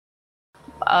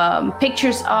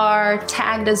Pictures are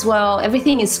tagged as well.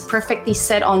 Everything is perfectly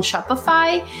set on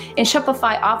Shopify, and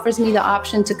Shopify offers me the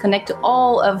option to connect to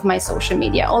all of my social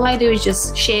media. All I do is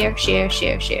just share.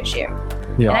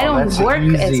 Yeah, and I don't work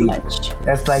as much.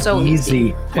 That's like so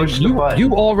easy. Push the button.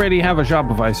 You already have a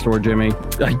Shopify store, Jimmy.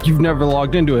 You've never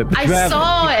logged into it. I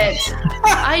saw it.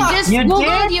 I just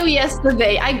Googled you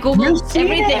yesterday. I Googled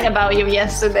everything about you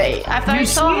yesterday. After I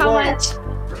saw how much.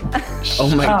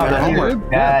 Oh my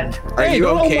God. Are you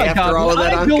okay after all of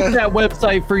that, I built that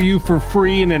website for you for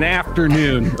free in an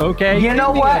afternoon, okay? You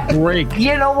know what? Break.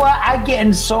 You know what? I get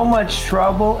in so much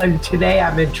trouble, and today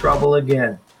I'm in trouble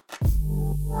again.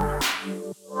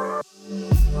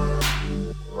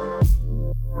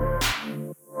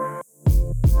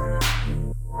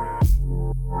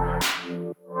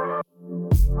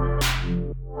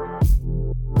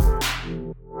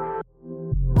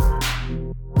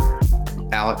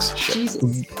 Alex,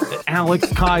 Jesus.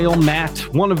 Alex, Kyle, Matt,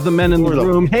 one of the men in the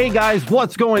room. Hey guys,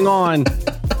 what's going on?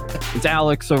 It's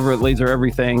Alex over at Laser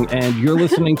Everything, and you're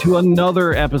listening to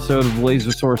another episode of the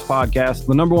Laser Source Podcast,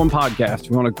 the number one podcast.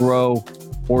 You want to grow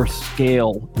or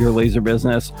scale your laser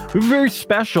business. We have a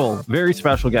very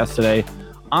special guest today,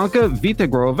 Anke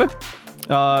Vitagrove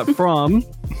from,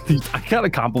 I got a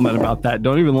compliment about that,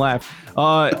 don't even laugh,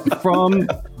 from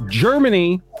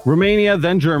Germany, Romania,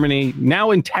 then Germany, now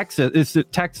in Texas. Is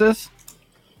it Texas?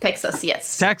 Texas,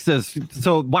 yes. Texas.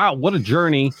 So, wow, what a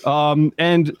journey.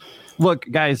 And look,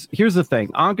 guys, here's the thing.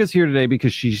 Anke's here today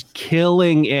because she's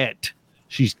killing it.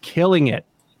 She's killing it.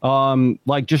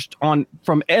 Like just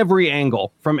from every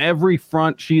angle, from every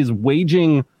front, she is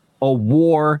waging a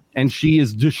war and she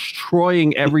is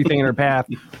destroying everything in her path.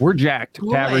 We're jacked to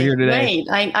have her here today.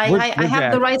 Wait, I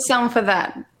have the right sound for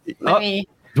that.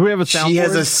 Do we have a soundboard? She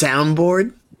has a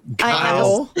soundboard?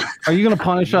 Kyle? Are you going to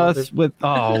punish us with,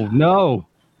 oh no.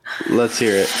 Let's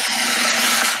hear it.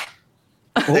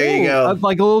 There you go. That's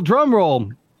like a little drum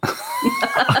roll.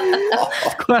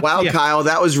 Wow, yeah. Kyle,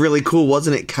 that was really cool,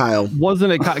 wasn't it, Kyle?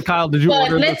 Wasn't it, Kyle? Did you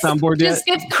order the soundboard yet? Just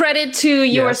give credit to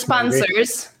your sponsors.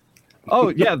 Maybe. Oh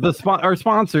yeah, our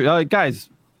sponsor, guys.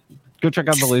 Go check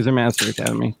out the Laser Master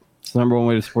Academy. It's the number one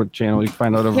way to support the channel. You can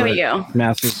find out over at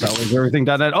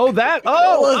masters.lasereverything.net.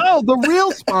 Oh, the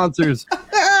real sponsors.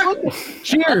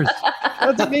 Cheers.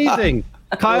 That's amazing.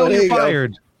 Kyle, you're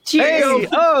fired. Cheers.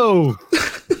 Hey,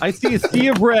 I see a sea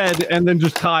of red and then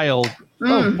just Kyle.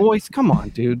 Oh, boys, come on,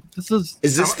 dude. Is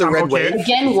this the red wave?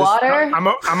 Again, water?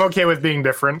 I'm okay with being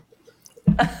different.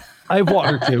 I have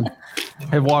water, too. I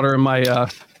have water in my,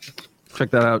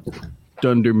 check that out,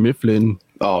 Dunder Mifflin.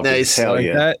 Oh, nice. Hell like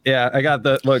yeah. That. Yeah, I got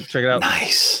the, look, check it out.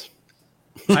 Nice.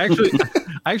 I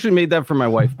actually made that for my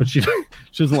wife, but she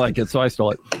doesn't like it, so I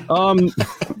stole it.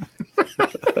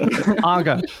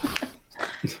 Anke.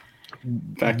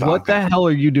 What the hell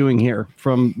are you doing here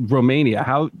from Romania?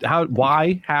 How,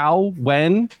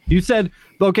 when? You said,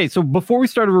 okay, so before we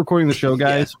started recording the show,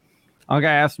 guys, Anke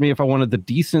asked me if I wanted the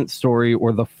decent story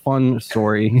or the fun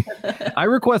story. I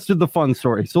requested the fun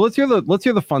story. So let's hear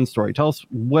the fun story. Tell us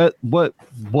what?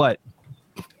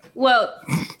 Well,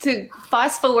 to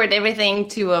fast forward everything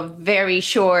to a very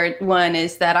short one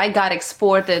is that I got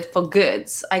exported for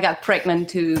goods. I got pregnant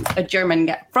to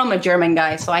from a German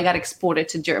guy, so I got exported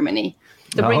to Germany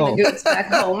to bring the goods back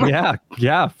home.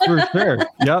 Yeah, for sure.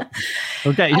 Yep.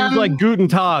 Okay, he was like Guten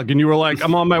Tag, and you were like,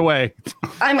 I'm on my way.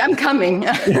 I'm coming.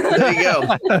 There you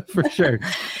go. For sure.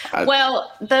 Well,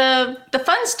 the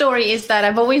fun story is that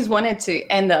I've always wanted to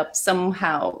end up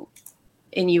somehow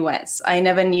in US. I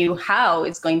never knew how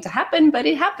it's going to happen, but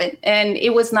it happened. And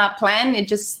it was not planned. It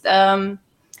just,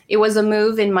 it was a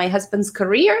move in my husband's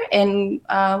career, and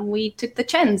we took the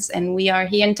chance, and we are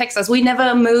here in Texas. We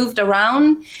never moved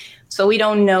around, so we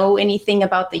don't know anything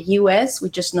about the US. We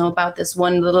just know about this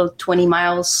one little 20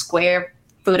 miles square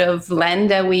foot of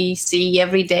land that we see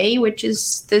every day, which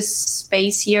is this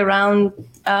space here around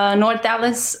North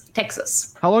Dallas,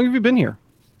 Texas. How long have you been here?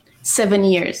 7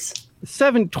 years.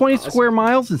 20 square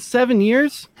miles in 7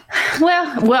 years?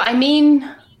 Well, I mean,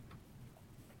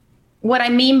 what I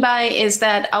mean by is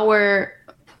that our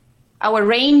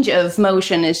range of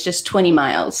motion is just 20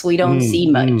 miles. We don't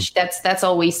see much. That's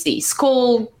all we see.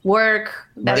 School, work.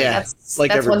 That's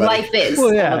what life is.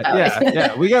 Well,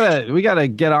 yeah. We gotta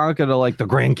get Anke to like the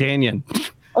Grand Canyon.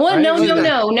 Well,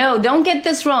 right? No. Don't get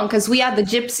this wrong, because we are the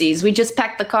gypsies. We just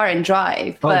pack the car and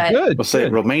drive. But good. We'll say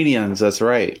Romanians. That's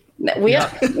right. We are.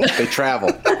 They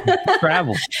travel.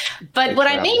 But what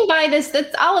I mean by this,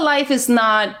 that our life is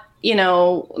not,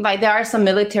 like there are some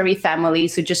military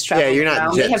families who just travel. Yeah, you're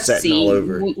not jet setting all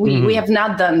over. We have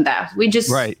not done that. We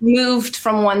just moved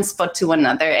from one spot to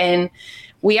another. And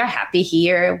we are happy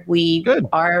here. We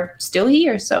are still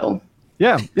here. So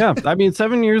yeah. I mean,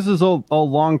 7 years is a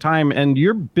long time. And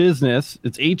your business,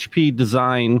 it's HP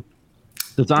Design.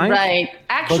 Right.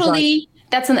 Actually,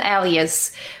 that's an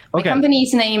alias. My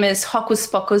company's name is Hocus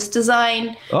Pocus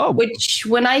Design, which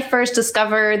when I first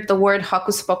discovered the word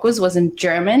Hocus Pocus was in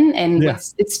German and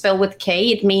it's spelled with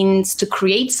K. It means to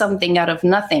create something out of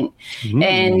nothing.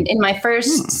 And in my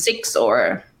first 6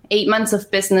 or 8 months of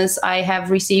business, I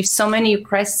have received so many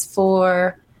requests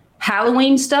for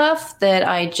Halloween stuff that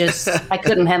I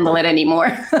couldn't handle it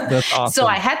anymore. That's awesome. So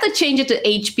I had to change it to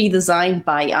HP Design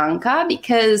by Anka,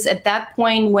 because at that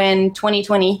point when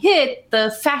 2020 hit,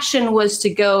 the fashion was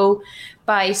to go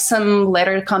by some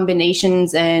letter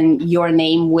combinations and your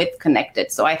name with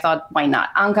connected. So I thought, why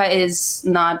not? Anka is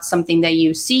not something that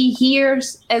you see here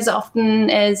as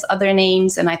often as other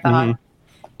names. And I thought,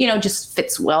 just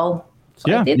fits well.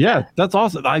 So that's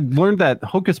awesome. I learned that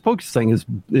Hocus Pocus thing is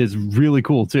really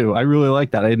cool too. I really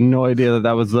like that. I had no idea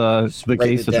that was the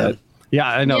case of that. Yeah,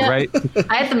 I know, right?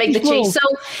 I had to make the change. So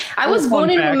I was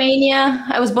born in Romania.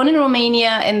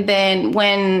 And then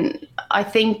when I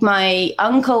think my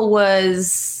uncle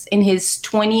was in his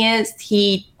 20th,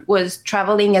 he was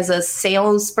traveling as a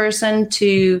salesperson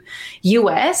to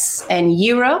US and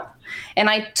Europe.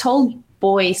 And I told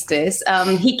boys this.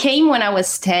 He came when I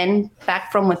was 10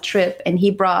 back from a trip, and he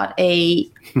brought a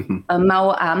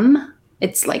Mao-am.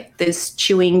 It's like this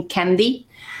chewing candy.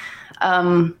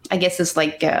 I guess it's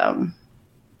like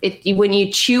when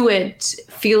you chew it,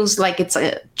 feels like it's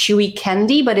a chewy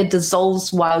candy, but it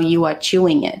dissolves while you are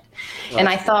chewing it. And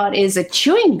I thought, is a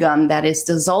chewing gum that is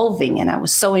dissolving. And I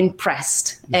was so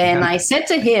impressed. And I said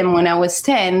to him when I was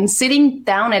 10, sitting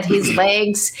down at his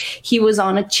legs, he was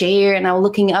on a chair and I was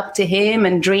looking up to him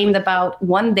and dreamed about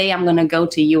one day I'm going to go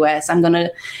to US. I'm going to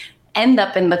end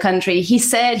up in the country. He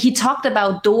talked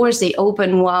about doors they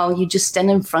open while you just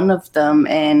stand in front of them.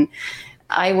 And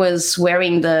I was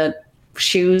wearing the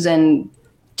shoes and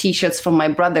T-shirts from my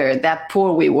brother, that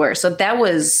poor we were. So that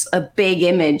was a big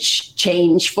image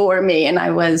change for me. And I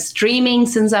was dreaming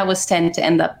since I was 10 to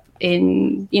end up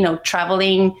in,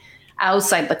 traveling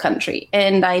outside the country.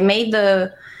 And I made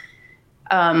the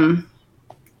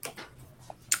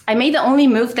only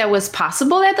move that was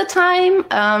possible at the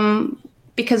time,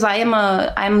 because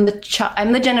I'm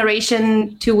the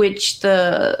generation to which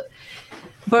the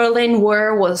Berlin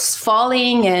Wall was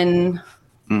falling, and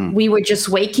we were just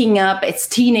waking up as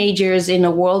teenagers in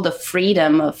a world of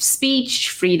freedom of speech,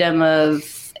 freedom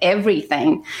of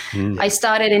everything. I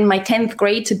started in my 10th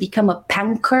grade to become a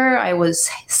punker. I was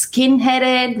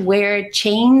skinheaded, wear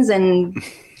chains and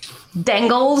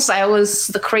dangles. I was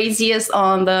the craziest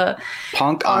on the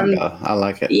punk. I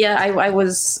like it. Yeah, I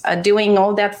was doing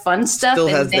all that fun stuff. Still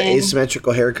has the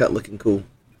asymmetrical haircut, looking cool.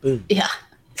 Boom. Yeah,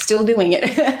 still doing it.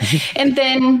 And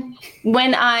then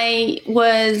when I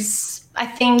was, I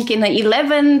think in the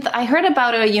 11th, I heard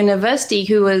about a university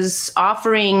who was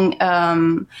offering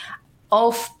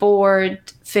off-board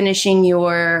finishing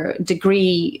your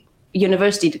degree,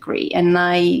 university degree. And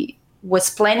I was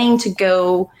planning to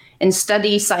go and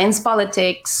study science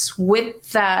politics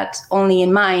with that only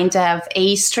in mind, to have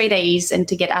straight A's and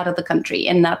to get out of the country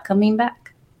and not coming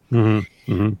back.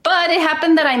 But it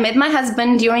happened that I met my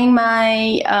husband during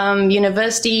my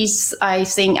universities. I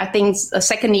think a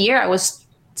second year I was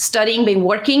studying, been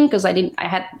working, because I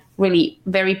had really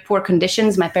very poor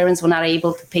conditions. My parents were not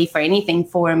able to pay for anything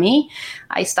for me.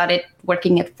 I started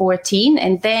working at 14,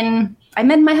 and then I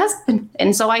met my husband.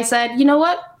 And so I said, you know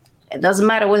what? It doesn't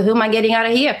matter with whom I'm getting out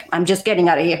of here. I'm just getting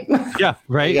out of here. Yeah,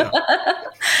 right. Yeah.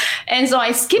 And so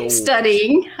I skipped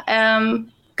studying,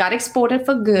 got exported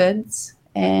for goods,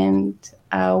 and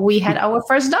we had our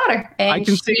first daughter. And I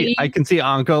can see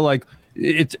Anka, like,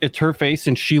 it's her face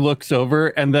and she looks over,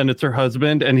 and then it's her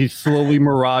husband and he slowly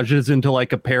mirages into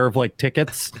like a pair of like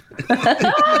tickets.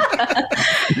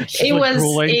 It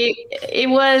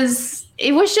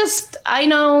was just, I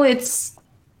know it's,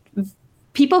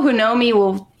 people who know me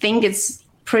will think it's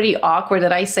pretty awkward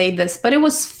that I say this, but it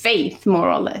was faith,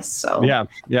 more or less. So yeah.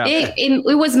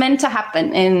 It was meant to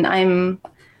happen. And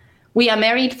we are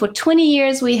married for 20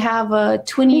 years. We have a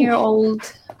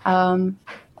 20-year-old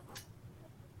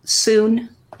soon,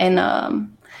 and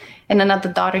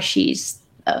another daughter. She's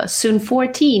soon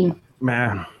 14.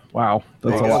 Man, wow,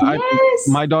 that's a lot. Yes.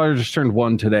 My daughter just turned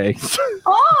 1 today.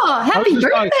 Oh, happy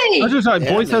birthday!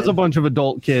 Boyce has a bunch of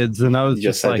adult kids, and I was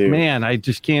just like, man, I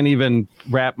just can't even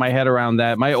wrap my head around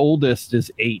that. My oldest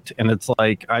is 8, and it's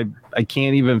like I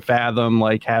can't even fathom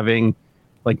like having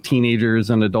like teenagers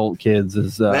and adult kids.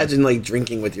 Is imagine like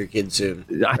drinking with your kids soon,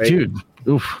 right? Dude,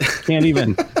 Oof, can't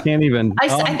even.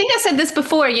 I think I said this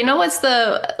before. You know what's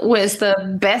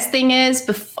the best thing is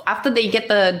after they get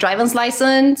the driver's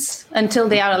license until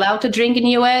they are allowed to drink in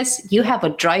the US, you have a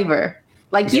driver.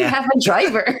 Like you have a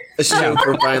driver. A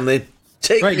chauffeur finally.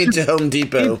 Take me to Home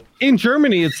Depot. In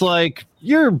Germany, it's like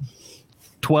you're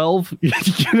 12. You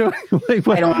know, like,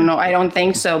 I don't know. I don't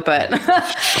think so, but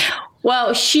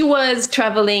well, she was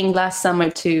traveling last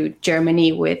summer to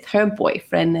Germany with her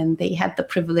boyfriend, and they had the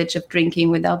privilege of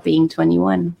drinking without being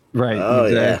 21. Right. Oh,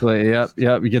 exactly. Yeah.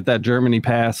 Yep. You get that Germany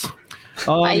pass.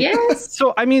 Yes.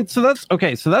 So, I mean, so that's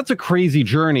okay. So that's a crazy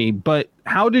journey, but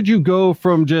how did you go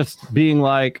from just being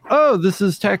like, oh, this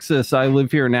is Texas, I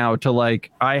live here now, to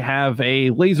like, I have a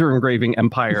laser engraving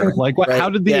empire? Like, what, how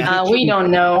did the addiction, we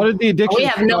don't know. How did the addiction We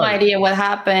have no idea what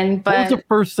happened. But what was the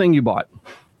first thing you bought?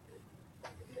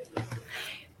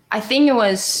 I think it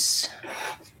was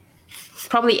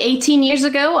probably 18 years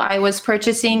ago. I was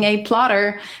purchasing a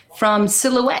plotter from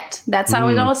Silhouette. That's how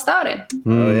it all started.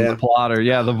 Oh yeah, plotter.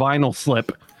 Yeah, the vinyl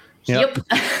slip. Yep.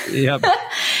 Yep.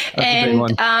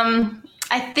 And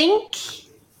I think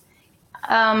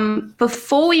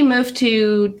before we moved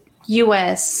to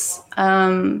US,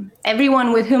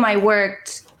 everyone with whom I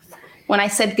worked, when I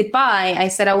said goodbye, I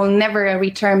said I will never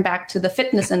return back to the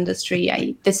fitness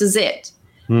industry. This is it.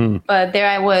 But there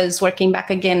I was working back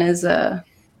again as a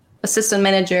assistant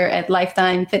manager at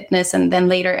Lifetime Fitness and then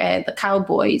later at the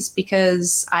Cowboys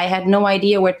because I had no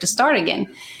idea where to start again.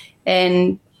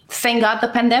 And thank God the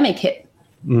pandemic hit.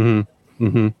 Mm-hmm.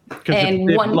 Mm-hmm.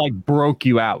 And it like broke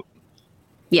you out.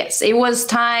 Yes, it was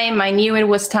time. I knew it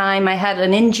was time. I had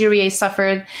an injury I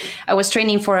suffered. I was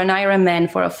training for an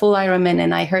Ironman, for a full Ironman,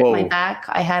 and I hurt my back.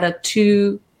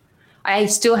 I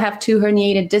still have 2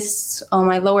 herniated discs on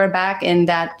my lower back, and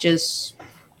that just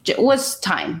was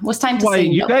time. Was time to say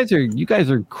you no. You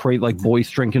guys are great, like Boyce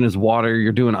drinking his water.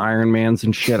 You're doing Ironmans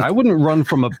and shit. I wouldn't run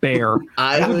from a bear.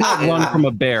 I would not run from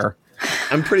a bear.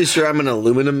 I'm pretty sure I'm an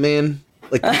aluminum man.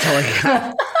 Like that's all I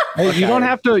got. Well, you don't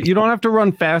have to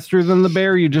run faster than the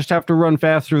bear. You just have to run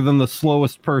faster than the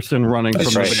slowest person running from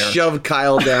the bear. Shove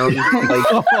Kyle down.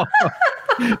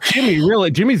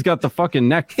 Jimmy's got the fucking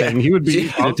neck thing. He would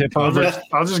be I'll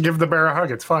just give the bear a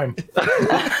hug. It's fine.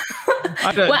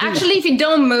 Well, actually, if you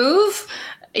don't move,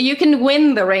 you can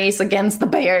win the race against the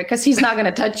bear because he's not going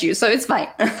to touch you, so it's fine.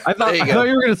 I thought you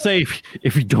were going to say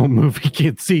if you don't move, he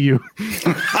can't see you.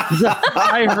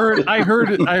 I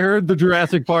heard the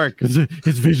Jurassic Park because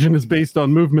his vision is based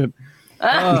on movement.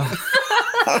 Jeff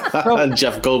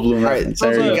Goldblum. Right,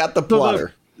 so you got the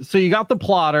plotter. So you got the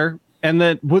plotter, and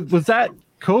then was that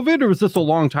COVID or was this a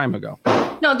long time ago?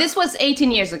 No, this was 18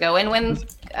 years ago, and when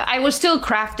I was still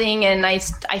crafting, and I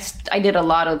did a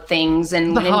lot of things.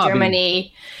 And in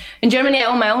Germany, I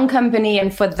own my own company,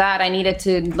 and for that, I needed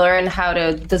to learn how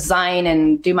to design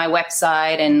and do my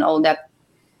website and all that,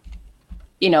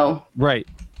 right,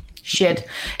 shit.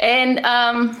 And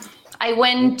I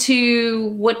went to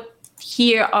what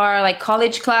here are like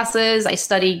college classes. I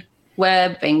studied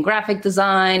web and graphic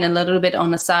design a little bit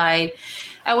on the side.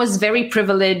 I was very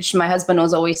privileged. My husband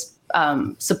was always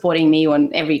supporting me on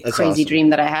every crazy dream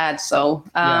that I had. So,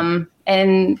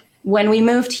 and when we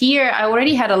moved here, I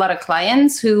already had a lot of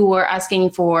clients who were asking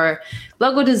for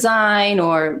logo design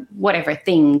or whatever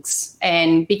things.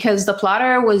 And because the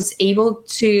plotter was able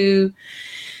to,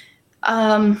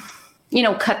 cut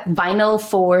vinyl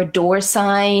for door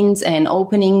signs and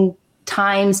opening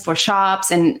times for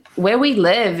shops, and where we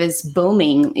live is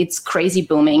booming. It's crazy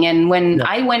booming. And when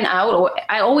I went out, or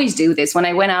I always do this, when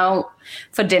I went out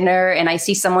for dinner and I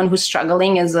see someone who's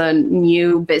struggling as a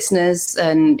new business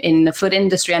and in the food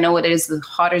industry, I know it is the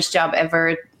hardest job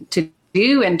ever to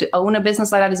do, and to own a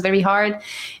business like that is very hard.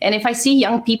 And if I see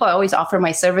young people, I always offer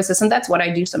my services, and that's what I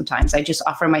do sometimes. I just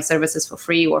offer my services for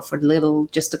free or for little,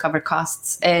 just to cover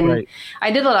costs. And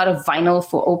I did a lot of vinyl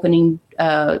for opening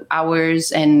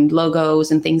hours and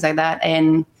logos and things like that.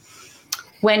 And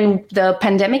when the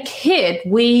pandemic hit,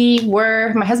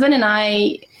 my husband and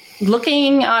I,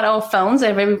 looking at our phones,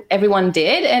 everyone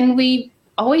did, and we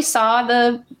always saw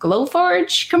the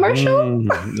Glowforge commercial.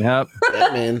 Yep. Yeah,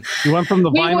 man. You went from the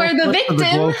vinyl were the slip to the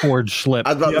Glowforge slip.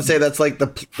 I was about to say that's like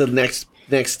the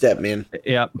next step, man.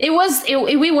 Yeah. We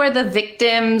were the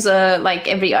victims, like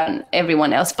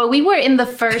everyone else, but we were in the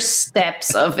first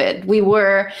steps of it. We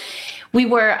were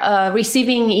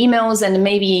receiving emails and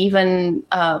maybe even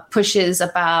pushes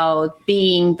about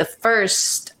being the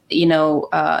first,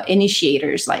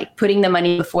 initiators, like putting the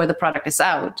money before the product is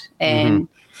out. And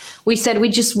we said, we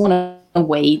just want to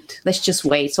wait. Let's just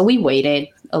wait. So we waited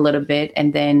a little bit,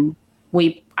 and then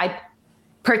I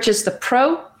purchased the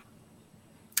Pro.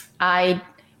 I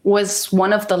was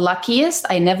one of the luckiest.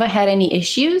 I never had any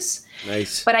issues.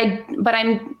 Nice. But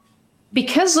I'm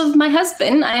because of my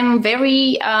husband, I'm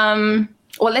very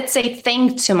let's say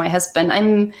thanks to my husband.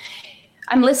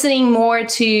 I'm listening more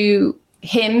to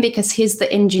him because he's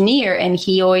the engineer and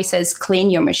he always says,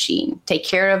 clean your machine, take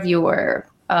care of your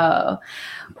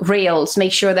rails,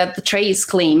 make sure that the tray is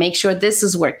clean, make sure this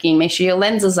is working, make sure your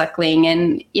lenses are clean,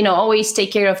 and always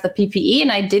take care of the PPE.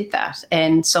 And I did that,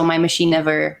 and so my machine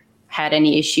never had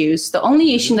any issues. The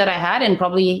only issue that I had, and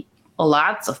probably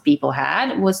lots of people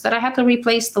had, was that I had to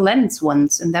replace the lens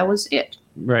once, and that was it.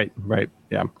 Right,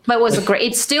 yeah. But it was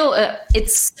it's still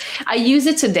I use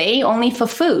it today only for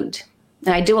food.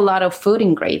 And I do a lot of food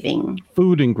engraving.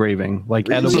 Food engraving, like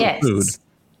edible food.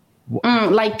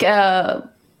 Like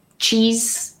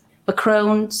cheese,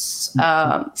 macarons,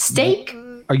 steak.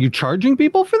 Are you charging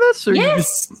people for this? Or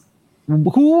yes.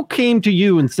 Who came to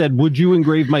you and said, "Would you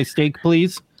engrave my steak,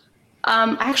 please"?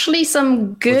 Actually,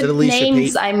 some good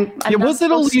names. Was it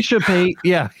Alicia Pate?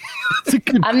 Yeah.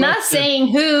 I'm not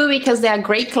saying who because they are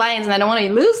great clients and I don't want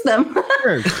to lose them.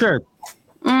 Sure.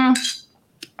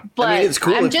 But I mean, it's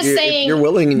cool. I'm just saying, if you're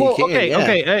willing and you can.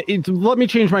 Okay. Let me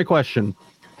change my question.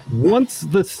 Once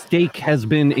the steak has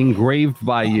been engraved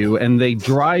by you and they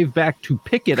drive back to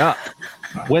pick it up,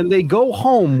 when they go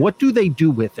home, what do they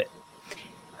do with it?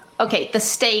 Okay, the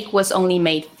steak was only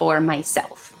made for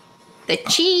myself. The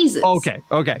cheeses. Okay,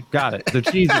 got it. The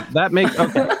cheese that makes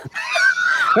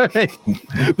okay.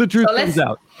 The truth comes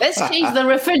out. Let's change the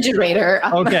refrigerator.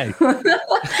 Okay.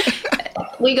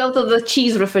 We go to the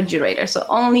cheese refrigerator. So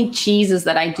only cheeses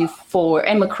that I do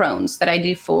and macarons that I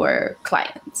do for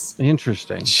clients.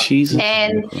 Interesting. Cheese.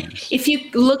 And if you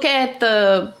look at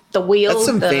the wheel, that's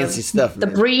some fancy stuff. The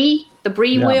brie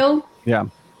wheel. Yeah.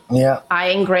 I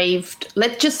engraved.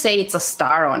 Let's just say it's a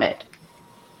star on it.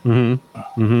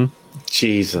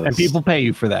 Jesus. And people pay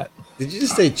you for that. Did you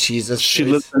just say Jesus? She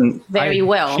listened very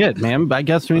well. Shit, man. I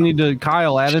guess we need to,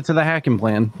 Kyle, add it to the hacking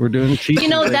plan. We're doing cheese.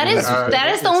 That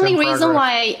is the only reason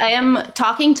why I am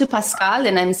talking to Pascal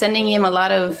and I'm sending him a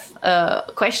lot of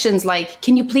questions like,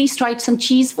 can you please try some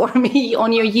cheese for me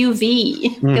on your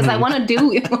UV? Because I want to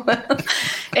do it.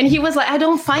 And he was like, I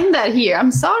don't find that here.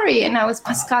 I'm sorry. And I was,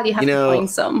 Pascal, you have to find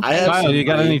some. Kyle, you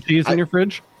got any cheese in your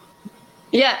fridge?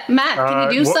 Yeah, Matt,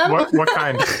 can you do some? What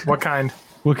kind? What kind?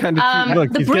 What kind of cheese?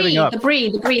 Look, he's getting up. The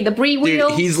brie wheel.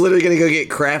 Dude, he's literally gonna go get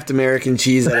Kraft American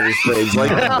cheese out of his fridge. Like,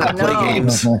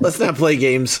 let's not play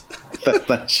games.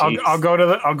 I'll go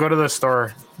to the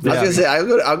store. I was gonna say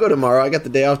I'll go tomorrow. I got the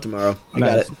day off tomorrow. I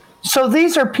got it. So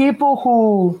these are people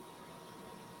who,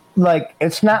 like,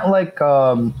 it's not like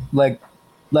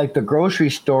the grocery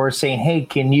store saying, "Hey,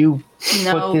 can you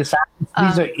put this out?"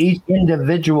 These are each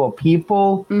individual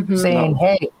people saying,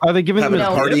 "Hey." Are they giving them a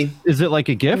party? Is it like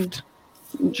a gift?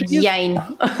 Yeah.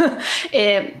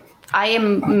 I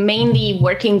am mainly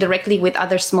working directly with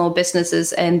other small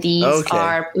businesses, and these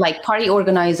are like party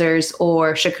organizers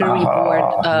or charcuterie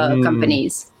board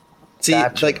companies. See,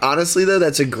 like, honestly though,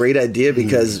 that's a great idea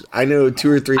because I know 2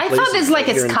 or 3 places. I thought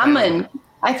it's common.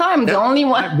 I thought I'm the only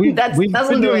one we've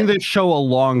been doing this show a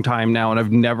long time now, and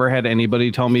I've never had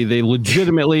anybody tell me they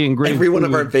legitimately engrave every one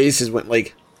of our faces went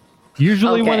like.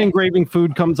 Usually when engraving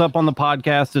food comes up on the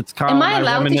podcast, it's kind of Am I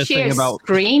allowed to share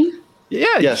screen? Yeah,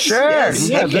 yes. Sure. Yes.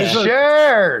 Yeah,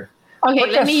 sure.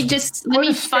 Okay, let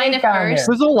me find it first.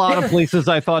 There's a lot of places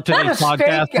I thought today's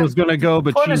podcast was going to go,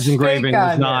 but cheese engraving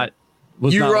was not.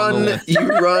 You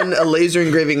run a laser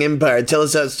engraving empire. Tell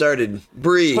us how it started.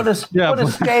 Brie. Put a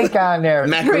steak on there.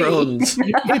 Macarons.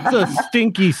 It's a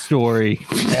stinky story.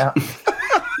 Yeah.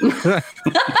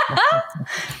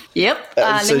 Yep.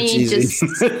 Let me just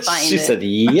find she it. said,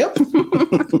 "Yep."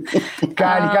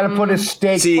 God, you got to put a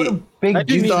steak. See, put a big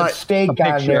piece of steak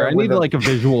on there. I need like a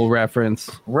visual reference.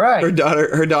 Right. Her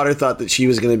daughter thought that she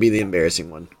was going to be the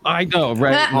embarrassing one. I know,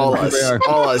 right? All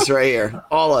us right here.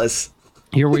 All us.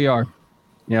 Here we are.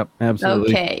 Yep,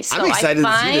 absolutely. Okay, so I'm excited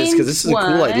to see this because this is a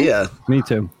cool idea. Me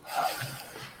too.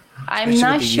 I'm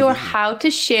not sure how to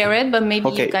share it, but maybe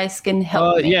you guys can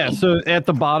help me. Yeah, so at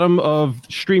the bottom of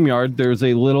StreamYard, there's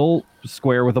a little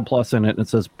square with a plus in it, and it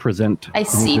says present. I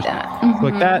see that.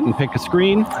 Click that and pick a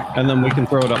screen, and then we can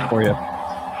throw it up for you.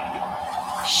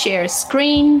 Share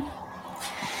screen.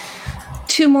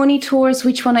 2 monitors.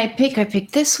 Which one I pick? I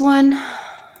pick this one.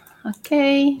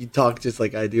 Okay. You talk just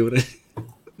like I do.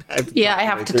 I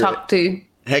have to talk to.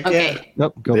 Heck yeah.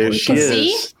 Yep, go there for it. she is.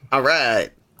 See? All right.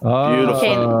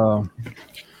 Beautiful. Okay.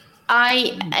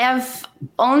 I have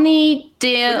only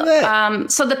did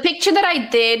so the picture that I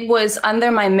did was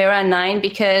under my Mira 9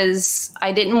 because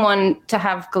I didn't want to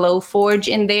have Glowforge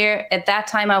in there. At that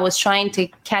time I was trying to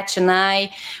catch an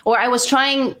eye, or I was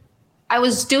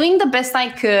doing the best I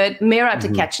could, Mira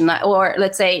to catch an eye, or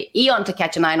let's say Eon to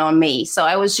catch an eye on me. So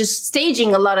I was just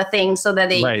staging a lot of things so that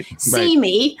they see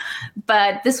me,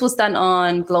 but this was done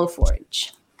on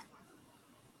Glowforge.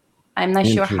 I'm not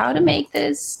sure how to make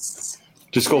this.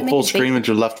 Just go full screen with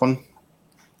your left one.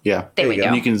 Yeah. There we go.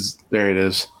 And you can, there it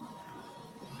is.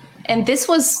 And this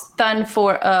was done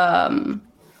for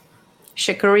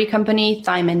charcuterie company,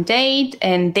 Time and Date,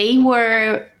 and they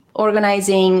were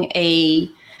organizing a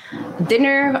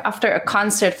dinner after a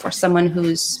concert for someone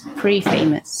who's pretty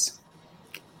famous.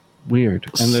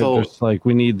 Weird. And they're just like,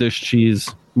 we need this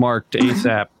cheese marked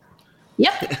ASAP.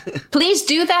 Yep. Please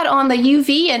do that on the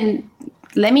UV and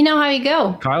let me know how you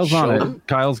go. Kyle's on it.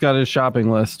 Kyle's got his shopping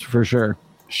list for sure.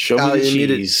 Show me the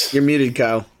cheese. You're muted,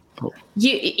 Kyle.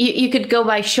 You could go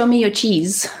by Show Me Your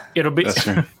Cheese. It'll be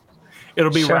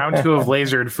round 2 of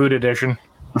Lasered Food Edition.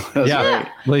 Yeah.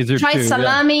 Laser Try 2,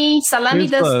 salami. Yeah. Salami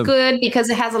does good because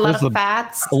it has a lot of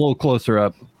fats. A little closer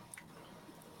up.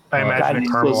 I imagine it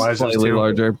caramelizes slightly too.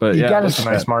 larger, but that's a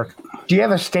nice mark. Do you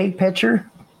have a steak picture?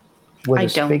 I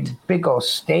don't. Big old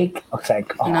steak. It's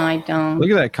like, no, I don't. Look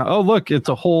at that. Oh, look, it's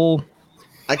a whole.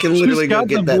 I can literally go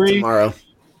get that tomorrow.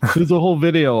 There's a whole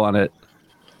video on it.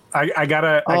 I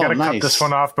gotta cut this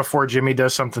one off before Jimmy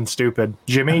does something stupid.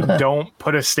 Jimmy, don't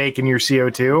put a steak in your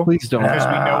CO2. Please don't, because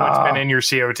we know what's been in your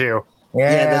CO2.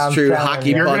 Yeah, that's true.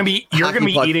 You're gonna be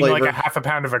eating flavor. like a half a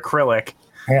pound of acrylic.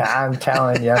 Yeah, I'm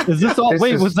telling you. Is this all?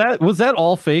 Was that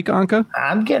all fake, Anka?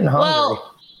 I'm getting hungry. Well,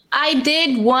 I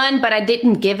did one, but I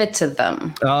didn't give it to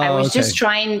them. I was just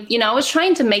trying. I was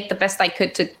trying to make the best I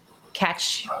could to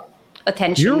catch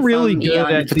attention. You're really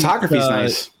good at photography's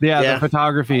nice. Yeah, the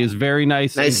photography is very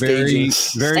nice. Nice very,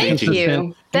 staging. very Thank consistent.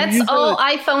 you. That's all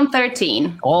iPhone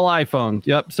 13. All iPhone.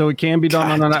 Yep. So it can be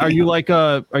done on. Are you like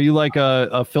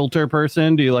a filter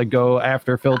person? Do you like go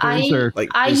after filters or?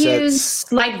 I use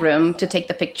Lightroom to take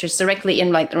the pictures directly in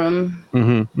Lightroom.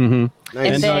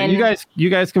 Nice. And you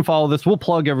guys can follow this. We'll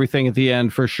plug everything at the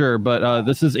end for sure. But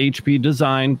this is HP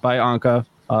Design by Anka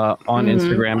on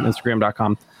Instagram,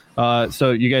 Instagram.com.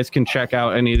 So you guys can check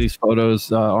out any of these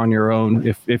photos on your own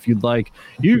if you'd like.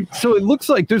 So it looks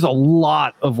like there's a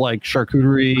lot of like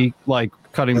charcuterie, like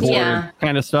cutting board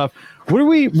kind of stuff.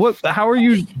 How are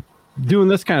you doing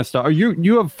this kind of stuff?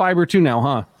 You have Fiber 2 now,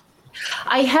 huh?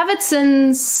 I have it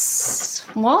since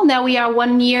now we are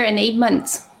 1 year and 8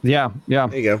 months. Yeah.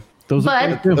 There you go. Those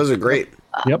are great.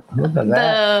 Yep.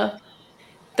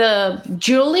 The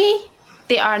Julie,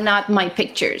 they are not my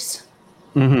pictures.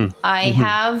 I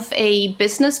have a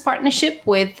business partnership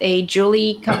with a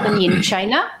jewelry company in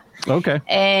China. Okay.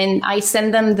 And I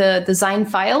send them the design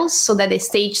files so that they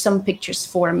stage some pictures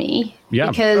for me. Yeah.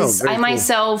 Because I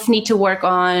myself need to work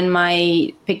on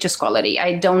my pictures quality.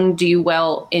 I don't do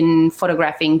well in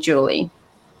photographing jewelry.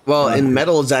 Well, in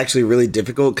metal it's actually really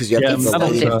difficult because you have to get the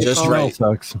lighting just right.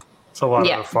 It's a lot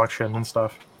of reflection and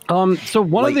stuff. So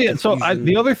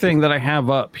the other thing that I have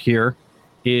up here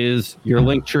is your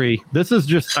link tree. This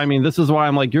is why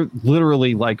I'm like, you're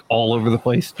literally like all over the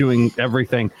place doing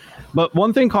everything. But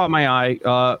one thing caught my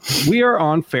eye. We are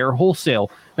on Fair Wholesale.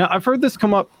 Now, I've heard this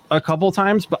come up a couple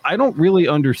times, but I don't really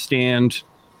understand.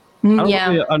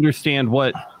 Really understand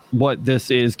what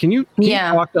this is. Can you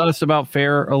talk to us about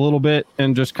Fair a little bit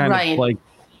and just kind of like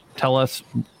tell us?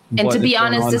 And to be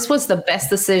honest, this was the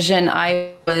best decision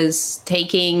I was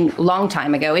taking a long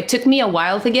time ago. It took me a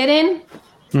while to get in.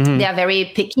 They are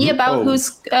very picky about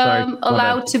who's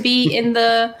allowed to be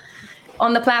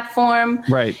on the platform.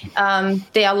 Right.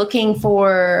 They are looking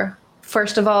for,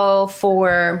 first of all,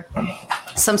 for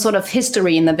some sort of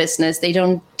history in the business. They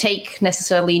don't take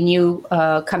necessarily new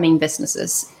coming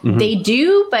businesses. They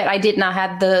do, but I did not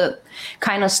have the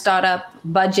kind of startup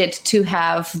budget to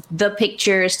have the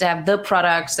pictures, to have the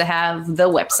products, to have the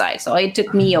website. So it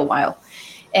took me a while.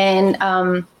 And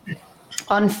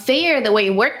on Fair, the way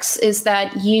it works is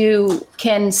that you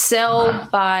can sell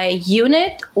by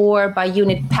unit or by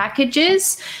unit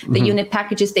packages. The unit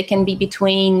packages, they can be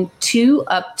between 2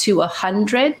 up to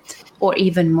 100 or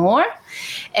even more.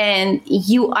 And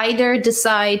you either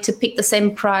decide to pick the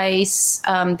same price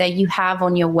that you have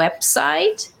on your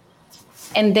website,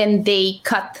 and then they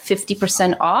cut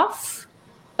 50% off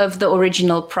of the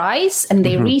original price, and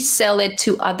they resell it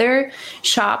to other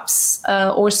shops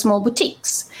or small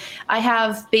boutiques. I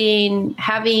have been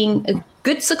having a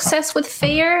good success with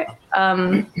Fair.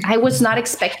 I was not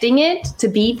expecting it to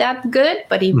be that good,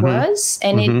 but it was,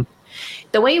 and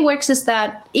the way it works is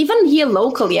that even here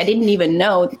locally, I didn't even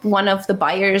know one of the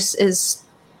buyers is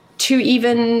 2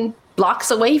 even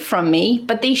blocks away from me,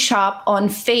 but they shop on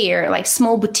Faire, like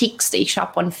small boutiques, they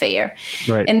shop on Faire.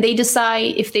 Right. And they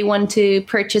decide if they want to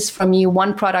purchase from you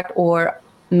one product or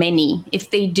many.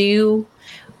 If they do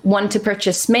want to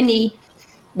purchase many,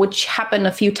 which happen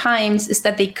a few times, is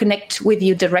that they connect with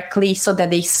you directly so that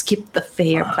they skip the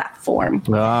Faire platform.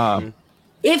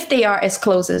 If they are as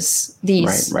close as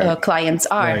these clients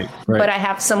are. Right. But I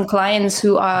have some clients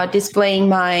who are displaying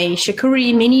my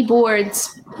Shakuri mini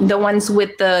boards, the ones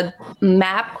with the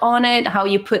map on it, how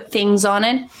you put things on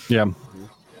it. Yeah.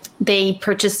 They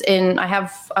purchase I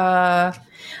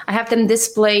have them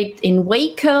displayed in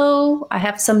Waco. I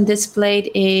have some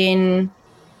displayed in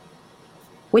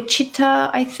Wichita,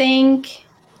 I think.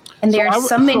 And there's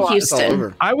some in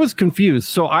Houston. I was confused.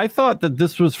 So I thought that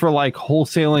this was for like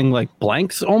wholesaling like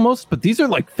blanks almost, but these are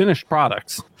like finished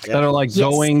products that are like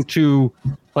going to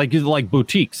like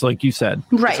boutiques, like you said.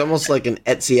 Right. It's almost like an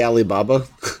Etsy Alibaba.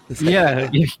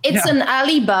 It's an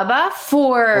Alibaba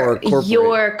for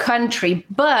your country,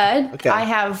 but I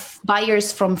have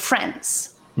buyers from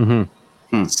France.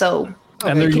 Mm-hmm. So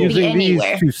and they're using these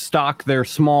to stock their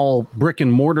small brick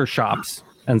and mortar shops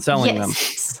and selling them.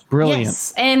 Brilliant.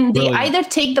 Yes. And they either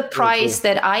take the price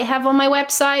that I have on my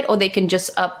website, or they can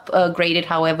just upgrade it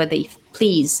however they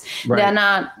please. Right.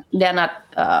 They're not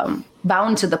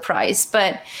bound to the price.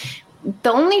 But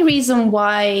the only reason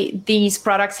why these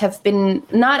products have been,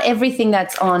 not everything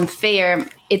that's on Faire,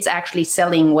 it's actually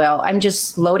selling well. I'm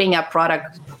just loading up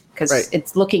product because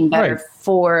it's looking better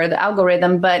for the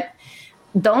algorithm. But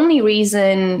the only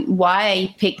reason why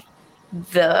I picked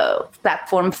the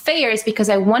platform Faire is because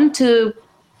I want to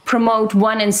promote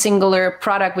one and singular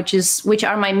product, which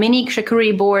are my mini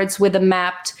charcuterie boards with a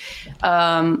mapped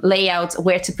layouts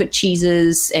where to put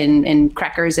cheeses and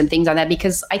crackers and things like that,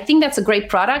 because I think that's a great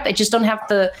product. I just don't have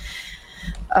the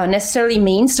necessarily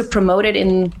means to promote it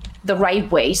in the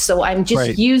right way. So I'm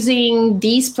just using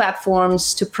these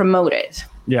platforms to promote it.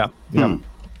 Yeah.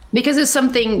 Because it's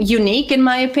something unique in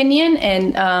my opinion.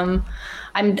 And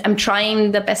I'm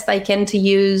trying the best I can to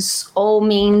use all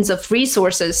means of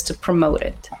resources to promote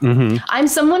it. Mm-hmm. I'm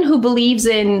someone who believes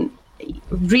in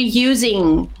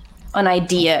reusing an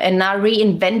idea and not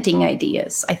reinventing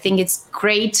ideas. I think it's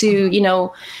great to,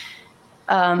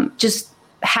 just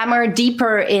hammer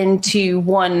deeper into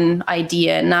one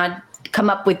idea and not come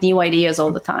up with new ideas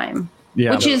all the time.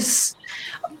 Yeah, which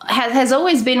has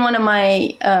always been one of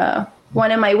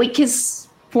my weakest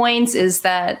points, is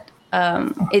that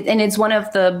it's one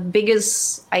of the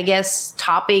biggest, I guess,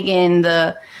 topic in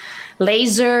the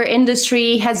laser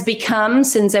industry has become,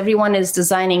 since everyone is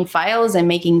designing files and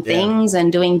making things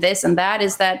and doing this and that,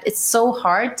 is that it's so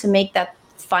hard to make that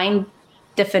fine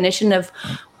definition of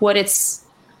what it's,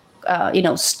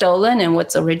 stolen and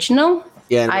what's original.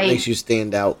 Yeah, and it makes you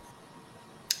stand out.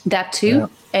 That too. Yeah.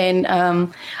 And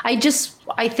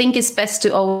I think it's best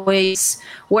to always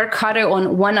work harder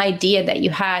on one idea that you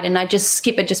had and not just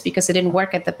skip it just because it didn't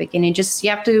work at the beginning. You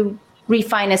have to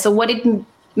refine it. So what it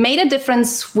made a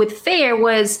difference with Faire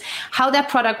was how that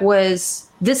product was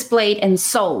displayed and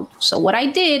sold. So what I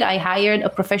did, I hired a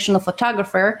professional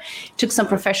photographer, took some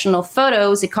professional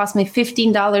photos. It cost me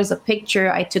 $15 a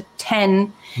picture. I took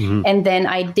 10. Mm-hmm. And then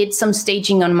I did some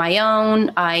staging on my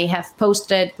own. I have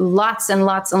posted lots and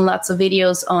lots and lots of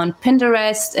videos on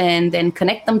Pinterest and then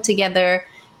connect them together.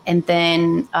 And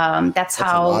then that's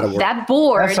how that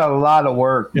board. That's a lot of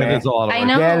work, man. Yeah, it's a lot of work. I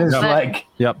know. That is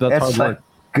that's hard work.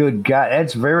 Good God,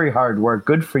 that's very hard work.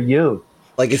 Good for you.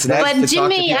 Like it's nice. But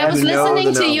Jimmy, I was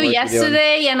listening to you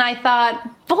yesterday, and I thought,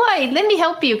 boy, let me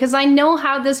help you because I know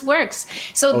how this works.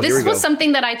 So this was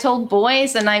something that I told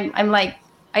boys, and I'm like,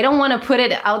 I don't want to put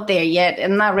it out there yet.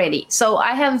 I'm not ready. So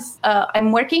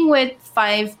I'm working with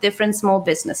 5 different small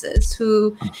businesses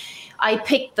who I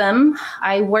picked them.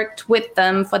 I worked with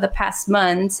them for the past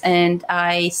months, and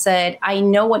I said, I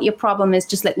know what your problem is.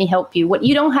 Just let me help you. What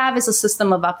you don't have is a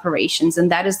system of operations,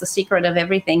 and that is the secret of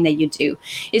everything that you do,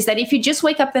 is that if you just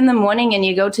wake up in the morning and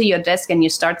you go to your desk and you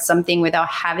start something without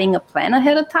having a plan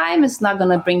ahead of time, it's not going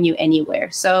to bring you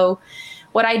anywhere. So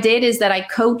what I did is that I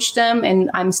coached them, and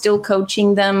I'm still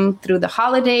coaching them through the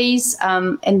holidays.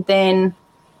 And then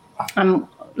I'm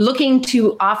looking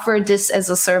to offer this as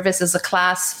a service, as a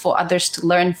class for others to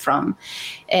learn from.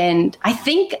 And I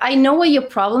think I know where your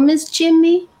problem is,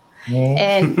 Jimmy. Yeah.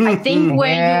 And I think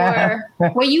where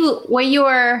your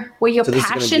so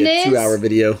passion is. 2-hour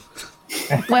video.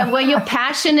 Where your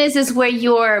passion is where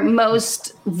your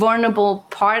most vulnerable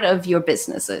part of your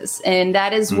business is. And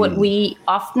that is what we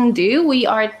often do. We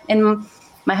are, and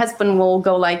my husband will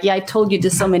go like, yeah, I told you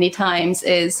this so many times,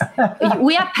 is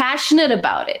we are passionate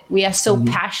about it. We are so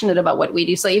passionate about what we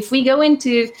do. So if we go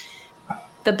into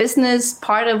the business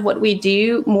part of what we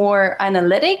do more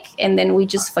analytic, and then we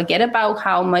just forget about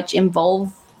how much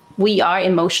involved we are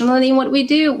emotionally in what we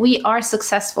do, we are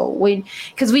successful.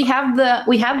 Because we have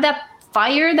that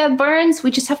fire that burns.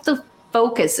 We just have to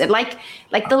focus it like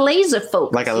the laser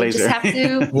focus. Like a laser. You just have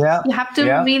to you have to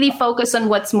really focus on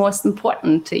what's most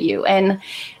important to you. And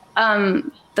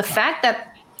the fact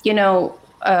that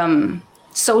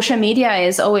social media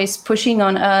is always pushing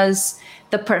on us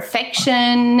the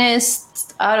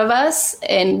perfectionists out of us,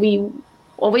 and we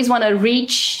always want to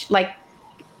reach like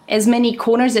as many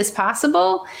corners as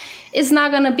possible, is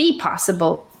not going to be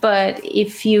possible. But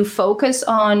if you focus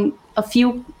on a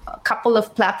couple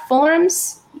of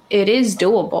platforms, it is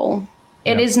doable.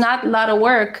 It is not a lot of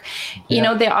work.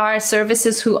 There are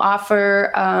services who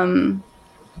offer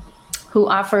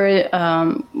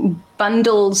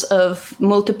bundles of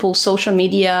multiple social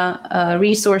media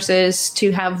resources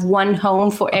to have one home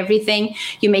for everything.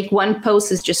 You make one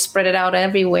post, is just spread it out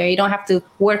everywhere. You don't have to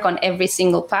work on every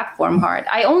single platform hard.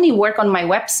 I only work on my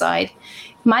website.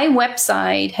 My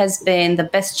website has been the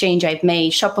best change I've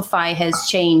made. Shopify has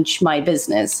changed my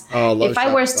business. If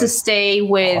I was to stay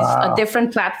with a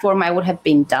different platform, I would have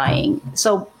been dying.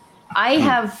 So I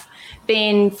have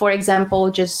been, for example,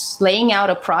 just laying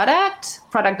out a product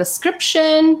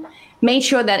description, made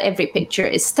sure that every picture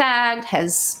is tagged,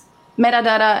 has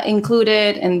metadata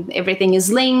included, and everything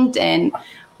is linked, and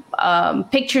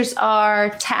pictures are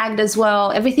tagged as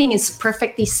well. Everything is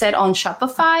perfectly set on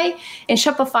Shopify, and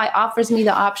Shopify offers me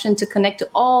the option to connect to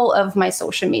all of my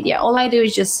social media. All I do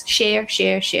is just share.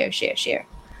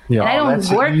 Yeah, and I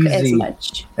don't work as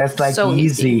much. That's like so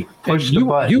easy. Push the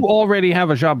button. You already have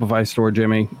a Shopify store,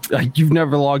 Jimmy. You've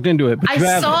never logged into it. But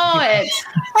I saw it.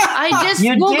 I just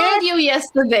Googled you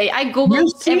yesterday. I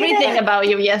Googled everything about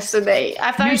you yesterday.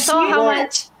 After I saw how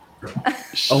much.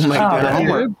 Oh my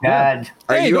God.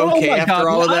 Are you okay after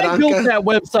all of that, I built that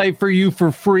website for you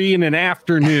for free in an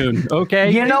afternoon, okay?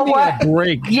 You know what?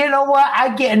 You know what?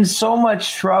 I get in so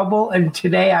much trouble, and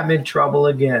today I'm in trouble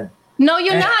again. No,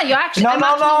 you're not. You're actually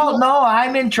No.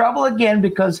 I'm in trouble again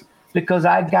because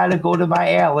I got to go to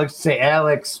my Alex, say,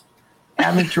 Alex,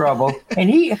 I'm in trouble.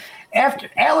 And after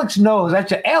Alex knows, I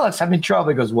said, Alex, I'm in trouble.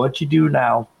 He goes, what you do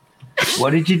now? What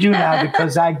did you do now?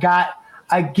 Because I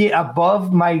get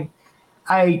above my,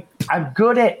 I'm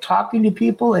good at talking to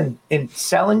people and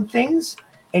selling things.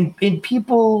 And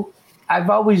people, I've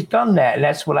always done that. And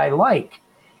that's what I like.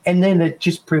 And then it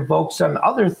just provokes some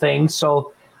other things.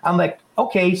 So I'm like,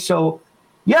 okay, so,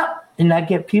 yep. And I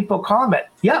get people comment,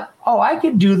 yep. Oh, I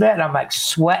can do that. And I'm like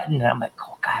sweating. And I'm like,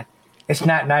 oh, God, it's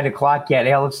not 9 o'clock yet.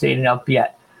 Alex ain't up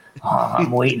yet. Oh,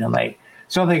 I'm waiting. I'm like,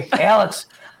 so I'm like, Alex,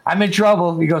 I'm in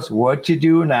trouble. He goes, what you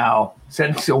do now?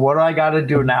 So what do I got to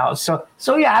do now? So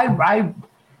yeah,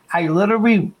 I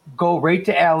literally go right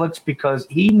to Alex because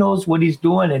he knows what he's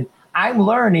doing. And I'm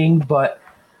learning, but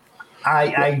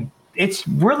it's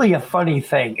really a funny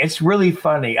thing. It's really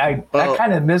funny. I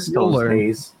kind of miss those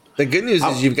days. The good news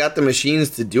is you've got the machines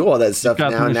to do all that stuff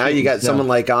now. Now you got someone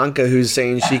like Anka who's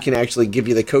saying she can actually give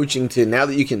you the coaching to, now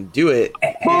that you can do it.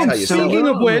 Speaking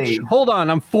of which, hold on,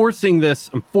 I'm forcing this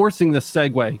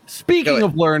segue. Speaking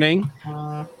of learning,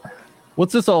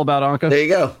 what's this all about, Anka? There you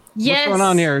go. Yes. What's going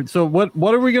on here? So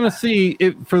what are we going to see?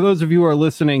 For those of you who are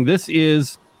listening, this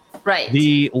is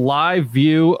the live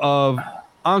view of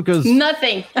Anka's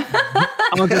nothing.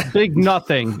 Anka's big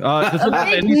nothing. Does it have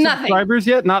any subscribers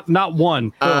yet? Not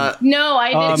one. No,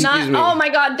 I did not. Oh my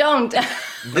God, don't.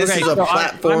 This is a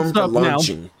platform for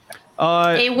launching.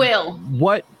 It will.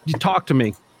 What? You talk to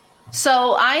me.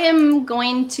 So I am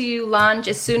going to launch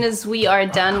as soon as we are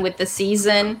done with the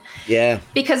season. Yeah.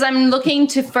 Because I'm looking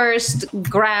to first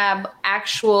grab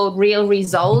actual real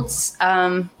results.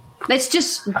 Let's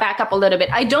just back up a little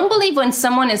bit. I don't believe when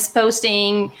someone is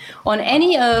posting on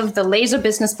any of the laser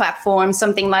business platforms,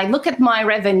 something like, look at my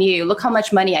revenue, look how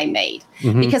much money I made.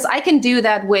 Mm-hmm. Because I can do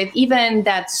that with even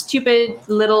that stupid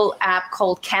little app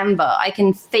called Canva. I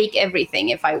can fake everything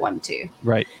if I want to.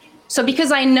 Right. So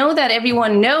because I know that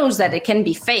everyone knows that it can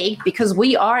be fake, because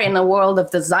we are in a world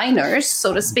of designers,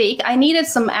 so to speak, I needed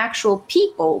some actual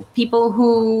people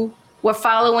who were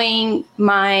following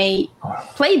my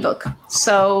playbook.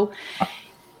 So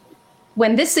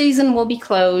when this season will be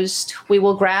closed, we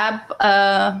will grab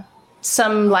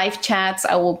some live chats.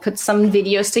 I will put some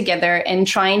videos together and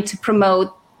trying to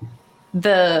promote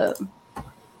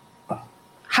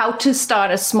how to start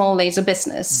a small laser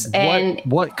business. And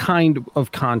what kind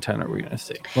of content are we going to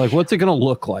see? Like, what's it going to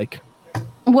look like?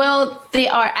 Well, they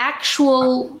are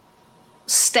actual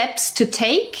steps to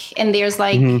take, and there's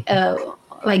like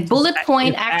bullet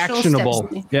point actual actionable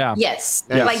steps. Yeah. Yes.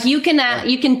 Like you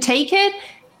can take it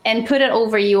and put it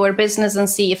over your business and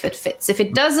see if it fits. If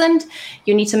it doesn't,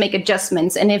 you need to make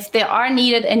adjustments. And if there are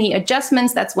needed any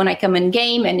adjustments, that's when I come in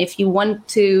game. And if you want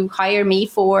to hire me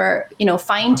for,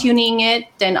 fine tuning it,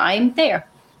 then I'm there.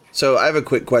 So I have a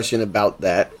quick question about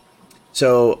that.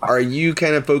 So are you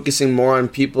kind of focusing more on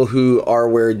people who are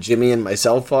where Jimmy and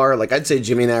myself are? Like, I'd say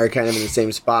Jimmy and I are kind of in the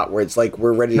same spot where it's like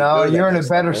we're ready to go. No, you're in a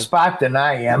better spot than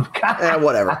I am.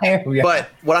 Whatever. But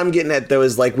what I'm getting at, though,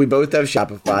 is like we both have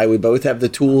Shopify. We both have the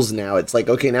tools now. It's like,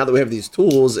 okay, now that we have these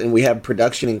tools and we have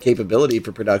production and capability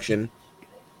for production,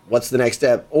 what's the next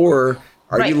step? Or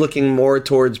are you looking more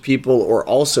towards people, or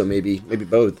also maybe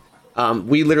both?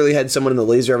 We literally had someone in the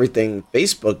Laser Everything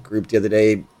Facebook group the other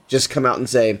day just come out and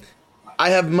say, I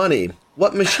have money.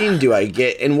 What machine do I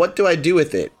get, and what do I do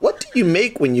with it? What do you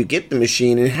make when you get the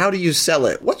machine, and how do you sell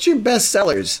it? What's your best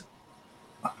sellers?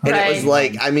 And it was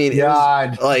like, it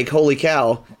was like, holy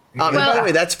cow. And by the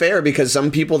way, that's fair because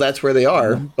some people, that's where they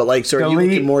are. But like, so are you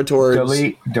looking more towards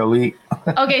delete?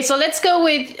 Okay, so let's go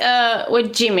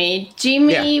with Jimmy.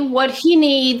 Jimmy, what he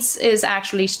needs is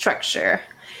actually structure.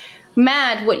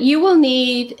 Matt, what you will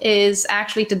need is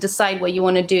actually to decide what you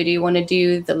want to do. Do you want to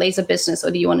do the laser business,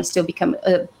 or do you want to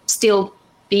still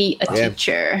be a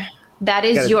teacher? That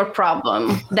is your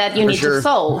problem that you need to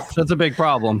solve. That's a big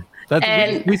problem.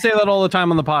 We say that all the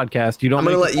time on the podcast. I'm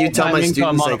going to let you tell my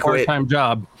students on a part-time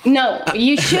job. No,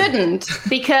 you shouldn't,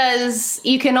 because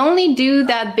you can only do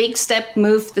that big step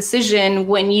move decision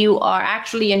when you are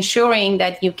actually ensuring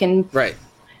that you can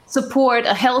support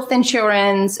a health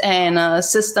insurance and a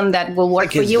system that will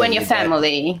work for you and your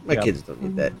family. My kids don't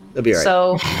need that. They'll be all right.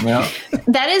 So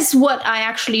that is what I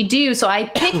actually do. So I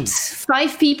picked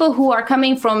 5 people who are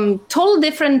coming from total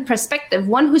different perspective.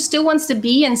 One who still wants to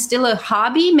be and still a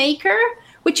hobby maker,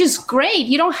 which is great.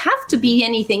 You don't have to be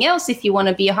anything else if you want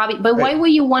to be a hobby. But why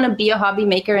would you want to be a hobby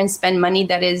maker and spend money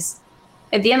that is,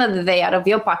 at the end of the day, out of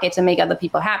your pocket to make other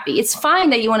people happy? It's fine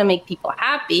that you want to make people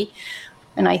happy.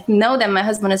 And I know that my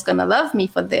husband is going to love me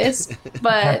for this,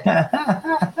 but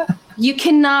you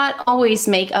cannot always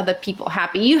make other people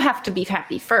happy. You have to be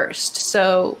happy first.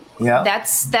 So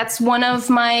that's one of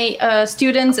my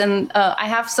students. And I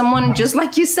have someone, just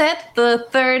like you said, the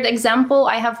third example,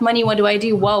 I have money. What do I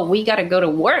do? Well, we got to go to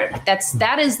work.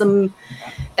 That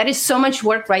is so much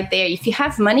work right there. If you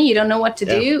have money, you don't know what to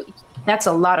do. That's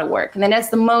a lot of work. And then that's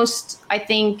the most, I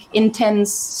think,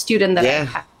 intense student that I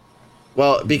have.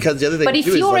 Well, because the other thing but if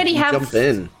too you is already have, jump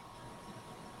in.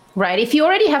 Right. If you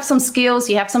already have some skills,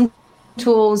 you have some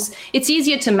tools, it's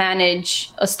easier to manage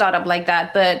a startup like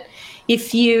that. But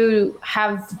if you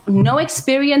have no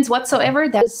experience whatsoever,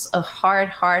 that's a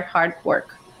hard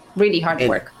work. Really hard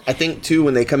work. I think too,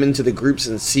 when they come into the groups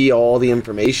and see all the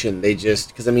information, they just,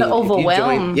 because I mean,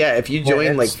 if you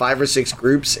join like 5 or 6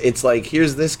 groups, it's like,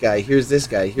 here's this guy, here's this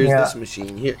guy, here's this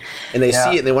machine here, and they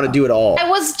see it and they want to do it all. I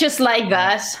was just like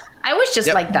that.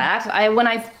 When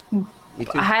I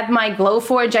had my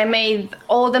Glowforge, I made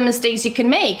all the mistakes you can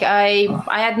make. I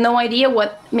had no idea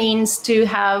what it means to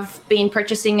have been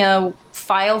purchasing a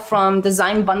file from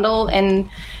Design Bundle and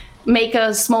make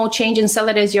a small change and sell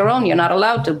it as your own. You're not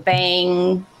allowed to.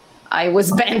 Bang. I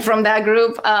was banned from that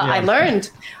group. I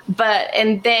learned.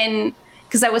 And then,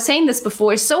 because I was saying this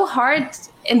before, it's so hard.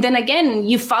 And then again,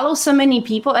 you follow so many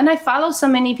people, and I follow so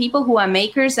many people who are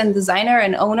makers and designer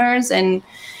and owners and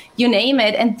you name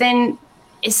it. And then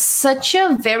it's such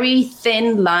a very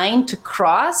thin line to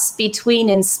cross between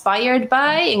inspired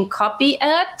by and copy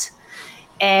at.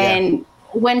 And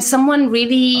when someone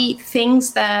really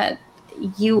thinks that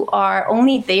you are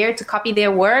only there to copy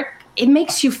their work, it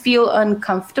makes you feel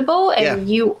uncomfortable and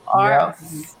you are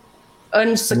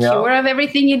unsecure of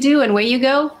everything you do and where you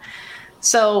go.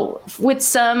 So with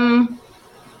some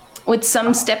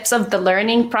steps of the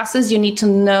learning process, you need to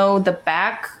know the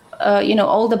back,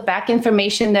 all the back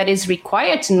information that is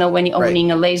required to know when you're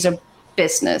owning a laser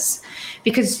business.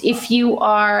 Because if you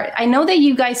are, I know that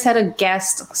you guys had a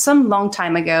guest some long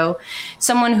time ago,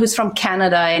 someone who's from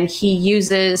Canada, and he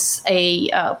uses a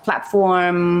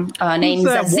platform named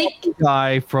Zazik.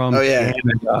 Guy from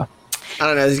Canada. I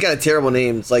don't know. He's got a terrible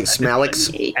name. It's like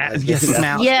Smalix. Alex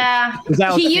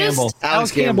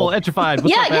Campbell, Etrified.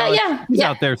 What's up, Alex? He's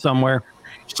out there somewhere.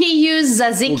 He used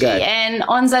Zazziki, and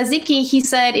on Zazziki, he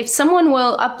said if someone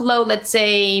will upload, let's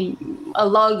say, a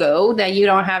logo that you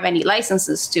don't have any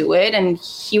licenses to it, and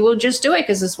he will just do it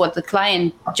because it's what the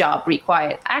client job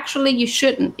required. Actually, you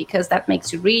shouldn't, because that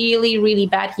makes you really, really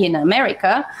bad here in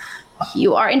America.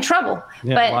 You are in trouble.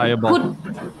 Yeah, liable.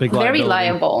 very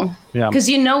liable. Yeah. Because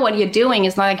you know what you're doing.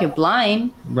 It's not like you're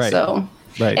blind. Right. So,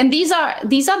 right. And these are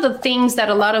the things that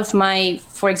a lot of my,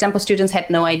 for example, students had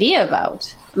no idea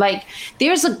about. Like,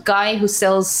 there's a guy who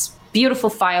sells beautiful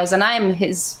files, and I'm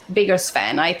his biggest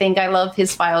fan. I think I love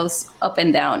his files up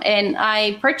and down. And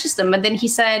I purchased them, but then he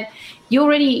said, "You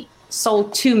already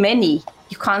sold too many.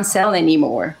 You can't sell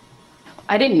anymore."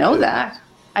 I didn't know that.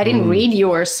 I didn't read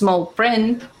your small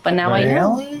print, but now I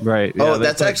know. Right. Yeah,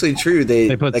 that's actually true.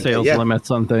 They put sales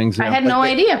limits on things. I had no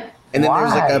idea. And then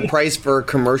there's like a price for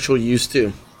commercial use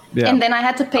too. Yeah. And then I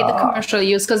had to pay the commercial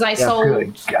use because I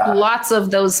sold lots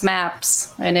of those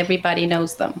maps, and everybody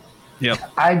knows them.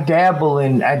 Yep. I dabble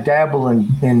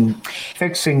in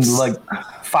fixing like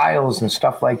files and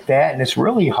stuff like that, and it's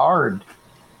really hard.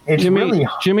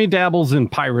 Jimmy dabbles in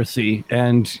piracy,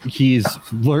 and he's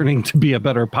learning to be a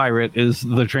better pirate. Is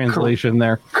the translation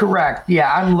there? Correct.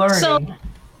 Yeah, I'm learning. So,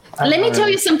 let me tell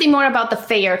you something more about the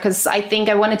fair, because I think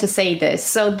I wanted to say this.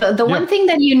 So the one thing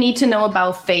that you need to know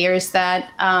about fair is that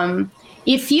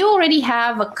if you already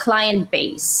have a client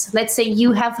base, let's say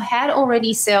you have had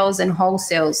already sales in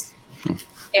wholesale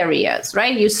areas,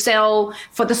 right? You sell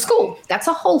for the school, that's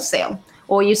a wholesale.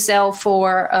 Or you sell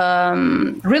for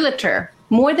realtor,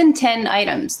 more than 10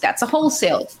 items, that's a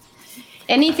wholesale.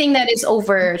 Anything that is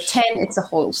over 10, it's a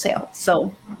wholesale.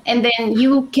 So, and then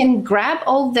you can grab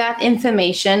all that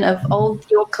information of all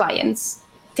your clients,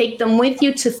 take them with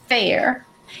you to fair,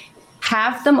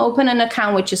 have them open an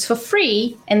account, which is for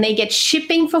free, and they get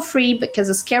shipping for free because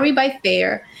it's carried by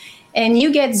fair, and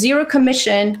you get 0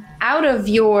 commission out of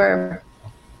your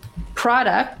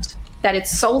product that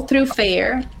it's sold through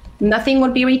fair. Nothing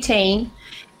would be retained,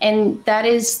 and that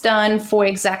is done for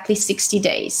exactly 60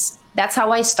 days. That's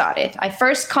how I started. I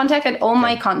first contacted all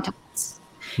my contacts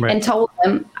and told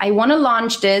them, I want to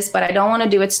launch this, but I don't want to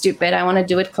do it stupid. I want to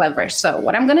do it clever. So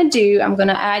what I'm going to do, I'm going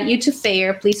to add you to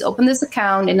fair. Please open this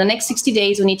account. In the next 60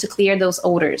 days, we need to clear those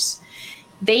orders.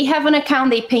 They have an account,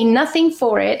 they pay nothing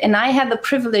for it. And I had the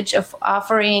privilege of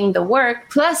offering the work,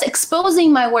 plus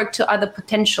exposing my work to other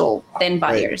potential then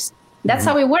buyers. That's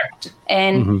how it worked.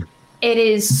 And it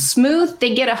is smooth.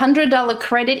 They get $100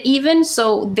 credit even.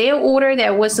 So their order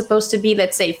that was supposed to be,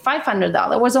 let's say,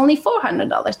 $500 was only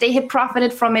 $400. They had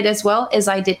profited from it as well as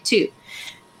I did too.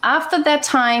 After that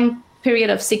time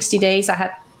period of 60 days,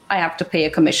 I have to pay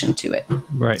a commission to it.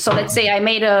 Right. So let's say I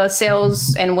made a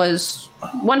sales and was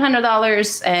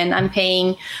 $100 and I'm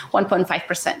paying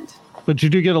 1.5%. But you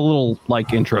do get a little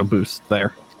like intro boost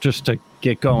there just to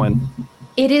get going.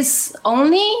 It is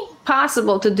only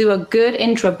possible to do a good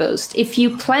intro boost if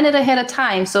you plan it ahead of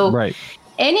time. So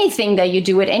anything that you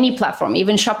do with any platform,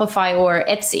 even Shopify or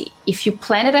Etsy, if you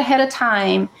plan it ahead of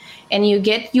time and you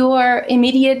get your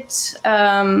immediate,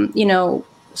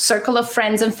 circle of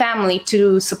friends and family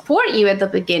to support you at the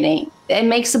beginning, it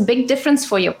makes a big difference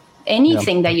for you.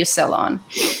 Anything that you sell on.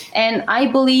 And I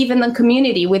believe in the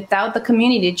community. Without the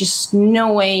community, just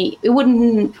no way, it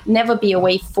wouldn't never be a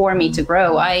way for me to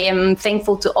grow. I am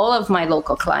thankful to all of my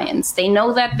local clients. They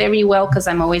know that very well because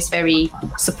I'm always very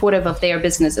supportive of their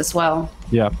business as well.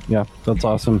 Yeah, that's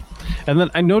awesome. And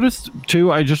then I noticed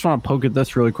too, I just want to poke at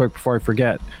this really quick before I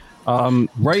forget.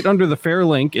 Right under the fair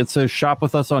link, it says shop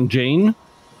with us on Jane.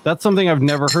 That's something I've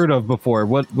never heard of before.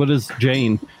 What is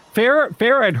Jane?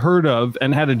 Fair I'd heard of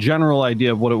and had a general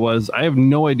idea of what it was. I have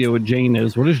no idea what Jane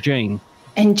is. What is Jane?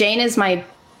 And Jane is my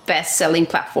best-selling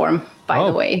platform, by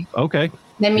the way. Okay.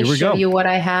 Let me show you what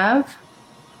I have.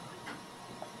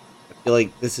 I feel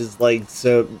like this is like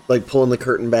pulling the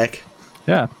curtain back.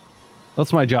 Yeah.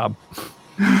 That's my job.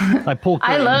 I pull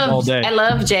curtains all day. I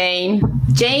love Jane.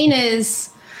 Jane is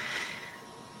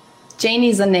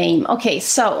a name. Okay,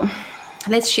 so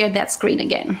let's share that screen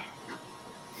again.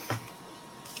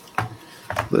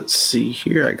 Let's see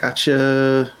here. I got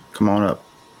you. Come on up.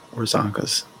 Where's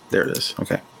Anka's? There it is.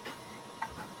 Okay.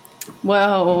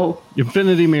 Whoa.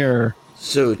 Infinity mirror.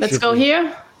 So let's go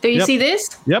here. Do you see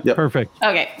this? Yep. Perfect.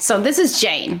 Okay. So this is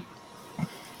Jane.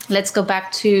 Let's go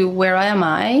back to where am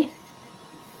I?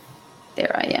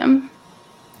 There I am.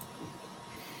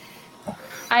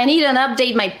 I need to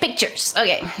update my pictures.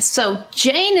 Okay. So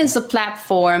Jane is a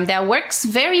platform that works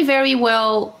very, very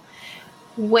well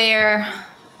where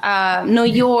New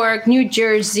York, New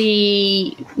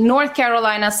Jersey, North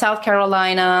Carolina, South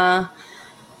Carolina,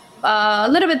 a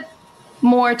little bit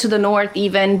more to the north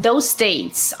even. Those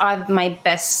states are my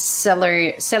best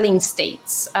selling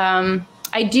states.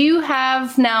 I do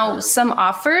have now some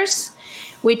offers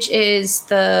which is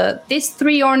this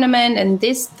 3 ornament and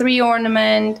this 3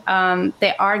 ornament.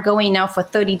 They are going now for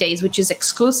 30 days, which is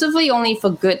exclusively only for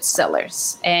good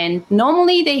sellers. And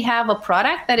normally they have a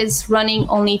product that is running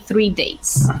only 3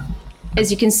 days.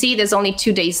 As you can see, there's only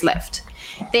 2 days left.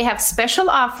 They have special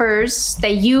offers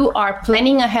that you are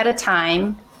planning ahead of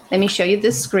time. Let me show you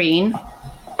this screen.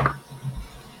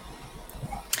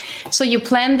 So you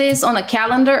plan this on a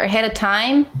calendar ahead of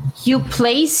time. You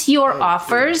place your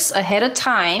offers ahead of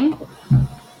time.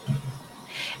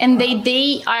 And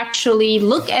they actually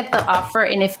look at the offer.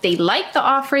 And if they like the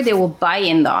offer, they will buy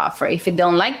in the offer. If they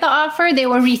don't like the offer, they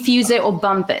will refuse it or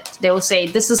bump it. They will say,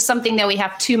 this is something that we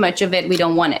have too much of it. We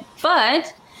don't want it.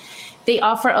 But they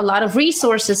offer a lot of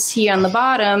resources here on the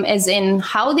bottom, as in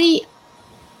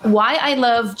why I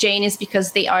love Jane is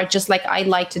because they are just like I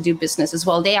like to do business as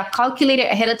well. They are calculated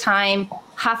ahead of time,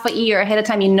 half a year ahead of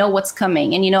time. You know what's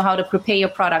coming and you know how to prepare your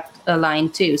product line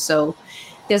too. So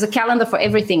there's a calendar for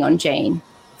everything on Jane,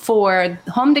 for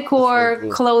home decor,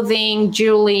 clothing,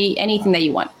 jewelry, anything that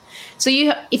you want. So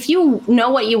if you know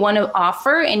what you want to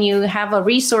offer and you have a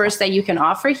resource that you can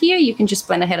offer here, you can just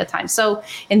plan ahead of time. So,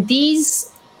 and these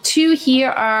 2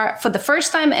 here are, for the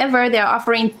first time ever, they're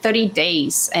offering 30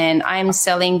 days. And I'm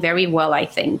selling very well, I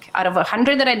think. Out of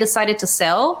 100 that I decided to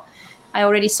sell, I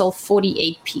already sold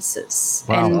 48 pieces.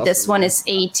 Wow, and this one is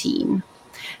 18.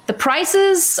 The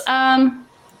prices, I'm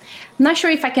not sure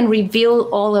if I can reveal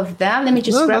all of that. Let me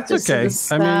just grab this to the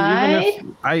side.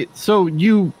 I'm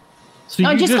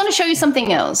just going to show you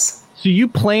something else. So you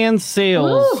plan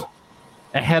sales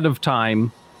ahead of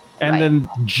time. And then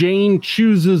Jane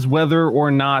chooses whether or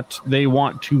not they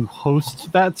want to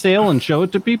host that sale and show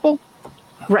it to people?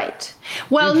 Right.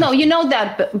 Well, no, you know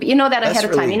that ahead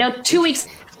of time. You know, 2 weeks.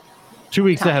 2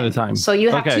 weeks ahead of time. So you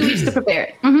have 2 weeks to prepare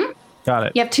it. Mm-hmm. Got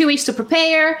it. You have 2 weeks to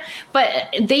prepare,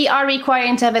 but they are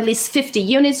requiring to have at least 50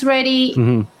 units ready.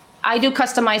 Mm-hmm. I do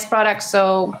customized products,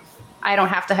 so I don't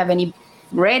have to have any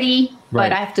ready,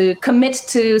 but I have to commit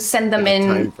to send them in.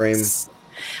 Time frame.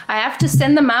 I have to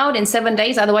send them out in 7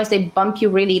 days. Otherwise, they bump you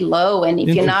really low. And if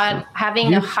you're not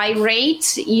having a high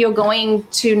rate, you're going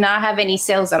to not have any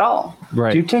sales at all.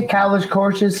 Right. Do you take college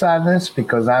courses on this?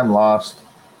 Because I'm lost.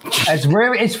 It's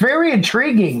very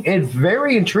intriguing. It's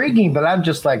very intriguing, but I'm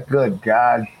just like, good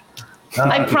God.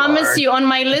 I promise you on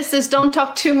my list is don't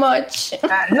talk too much.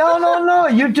 No.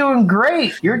 You're doing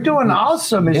great. You're doing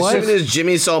awesome. As soon as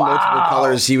Jimmy saw multiple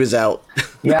colors, he was out.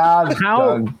 Yeah.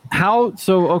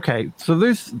 So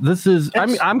this is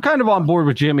I'm kind of on board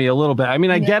with Jimmy a little bit. I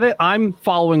mean, I get it. I'm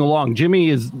following along. Jimmy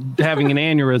is having an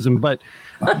aneurysm, but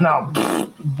no.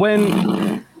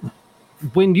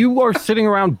 When you are sitting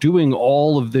around doing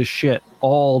all of this shit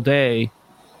all day,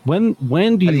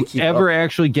 when do you ever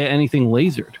actually get anything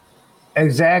lasered?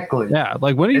 Exactly. Yeah,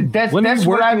 like when are you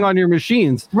working on your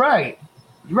machines? Right.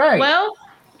 Well,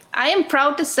 I am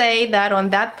proud to say that on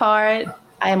that part,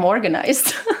 I am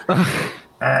organized.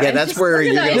 Yeah, that's where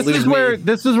you're going to lose me.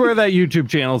 This is where that YouTube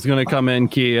channel is going to come in,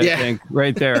 Key, I think,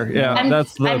 right there. Yeah,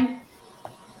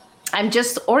 I'm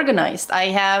just organized. I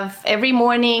have every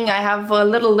morning, I have a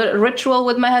little ritual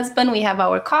with my husband. We have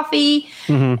our coffee,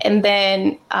 and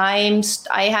then I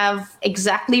have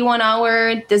exactly 1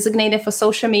 hour designated for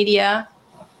social media.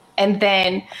 And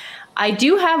then I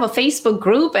do have a Facebook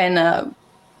group and a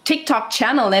TikTok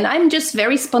channel, and I'm just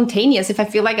very spontaneous. If I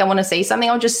feel like I want to say something,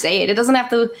 I'll just say it. It doesn't have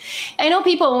to. I know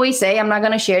people always say I'm not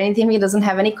going to share anything. It doesn't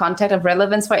have any content of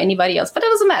relevance for anybody else, but it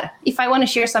doesn't matter. If I want to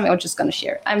share something, I'm just going to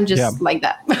share it. I'm just like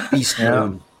that.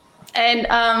 And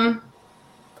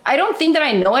I don't think that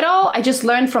I know it all. I just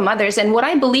learn from others. And what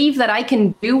I believe that I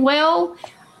can do well,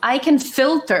 I can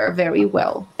filter very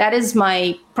well. That is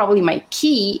probably my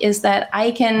key, is that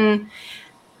I can,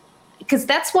 because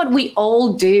that's what we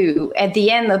all do at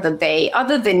the end of the day,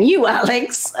 other than you,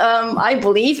 Alex. I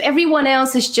believe everyone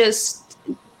else is just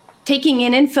taking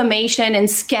in information and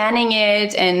scanning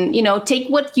it and, take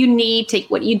what you need, take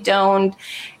what you don't.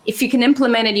 If you can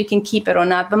implement it, you can keep it or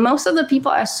not. But most of the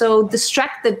people are so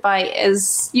distracted by,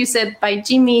 as you said, by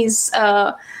Jimmy's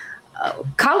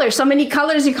colors. So many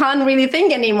colors you can't really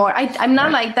think anymore. I'm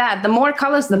not like that. The more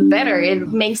colors, the better. It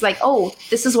makes like,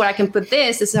 this is where I can put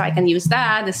this. This is how I can use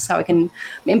that. This is how I can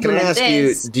implement this. Can I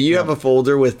ask you, do you have a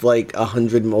folder with like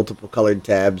 100 multiple colored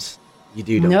tabs? You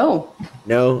do? No.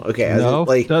 No? Okay. No.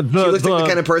 She looks like the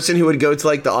kind of person who would go to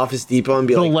like the Office Depot and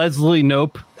be like, Leslie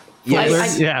Nope.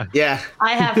 Yes. Yeah.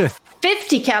 I have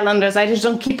 50 calendars. I just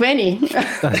don't keep any.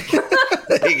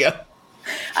 There you go.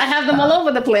 I have them all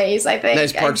over the place, I think.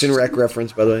 Nice Parks and Rec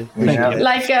reference, by the way.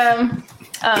 Like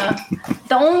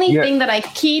The only thing that I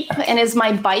keep and is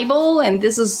my Bible, and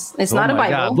it's not a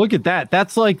Bible. God, look at that.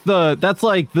 That's like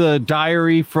the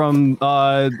diary from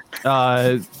the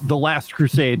Last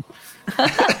Crusade.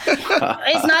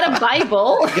 It's not a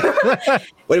Bible.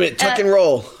 Wait a minute, tuck and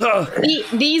roll.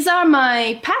 These are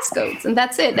my passcodes, and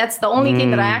that's it. That's the only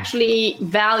thing that I actually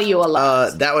value a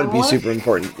lot. That would be super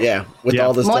important. Yeah, with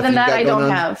all this more stuff than that, I don't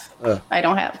have. I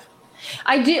don't have.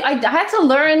 I do. I had to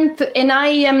learn, and I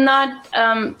am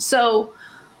not. So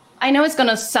I know it's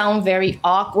gonna sound very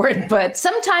awkward, but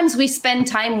sometimes we spend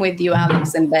time with you,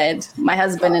 Alex, in bed. My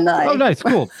husband and I. Oh, nice,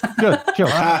 cool, good, chill.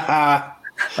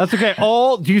 That's okay.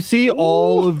 Do you see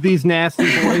all of these nasty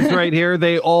boys right here?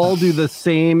 They all do the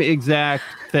same exact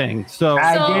thing. So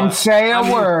I didn't say a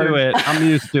word. I'm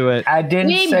used to it. I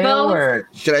didn't say a word.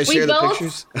 Should I share the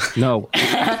pictures? No.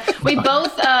 We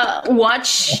both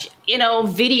watch,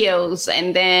 videos,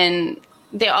 and then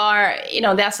there are,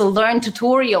 there's a learn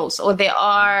tutorials, or there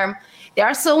are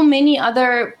so many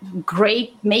other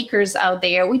great makers out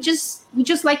there. We just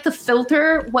like to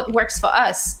filter what works for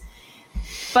us.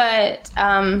 But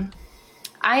I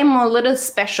am a little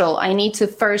special. I need to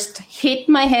first hit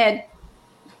my head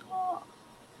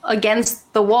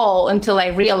against the wall until I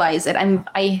realize it.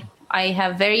 I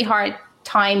have very hard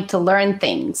time to learn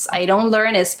things. I don't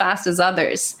learn as fast as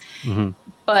others. Mm-hmm.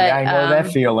 But I know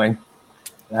that feeling.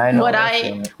 What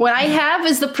I have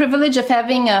is the privilege of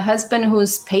having a husband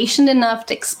who's patient enough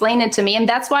to explain it to me. And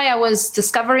that's why I was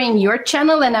discovering your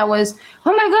channel, and I was,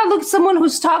 oh my God, look, someone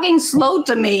who's talking slow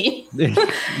to me.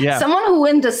 Yeah. Someone who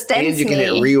understands me. And you can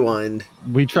hit rewind.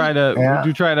 We try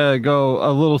to go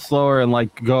a little slower and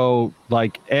go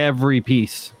every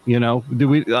piece,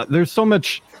 there's so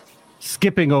much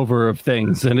skipping over of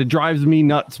things, and it drives me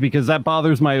nuts because that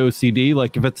bothers my OCD.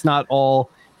 Like, if it's not all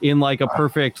in a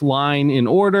perfect line in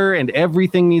order and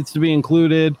everything needs to be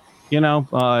included,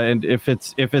 and if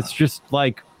it's just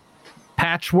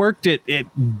patchworked, it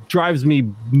drives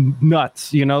me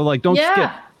nuts,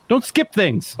 don't skip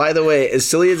things. By the way, as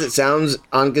silly as it sounds,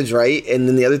 Anka's right. And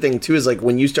then the other thing too is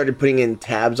when you started putting in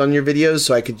tabs on your videos,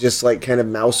 so I could just kind of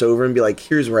mouse over and be like,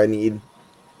 here's where I need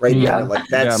right now.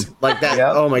 That.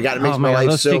 Yep. Oh my God, it makes my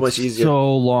life so much easier.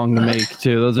 So long to make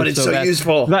too. Those but are it's so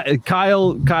useful.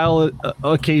 Kyle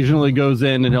occasionally goes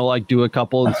in and he'll do a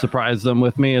couple and surprise them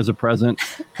with me as a present,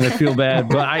 and I feel bad.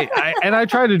 But I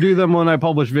try to do them when I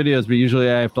publish videos, but usually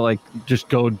I have to just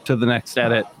go to the next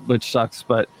edit, which sucks.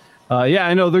 But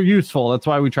I know they're useful. That's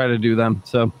why we try to do them.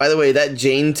 So, by the way, that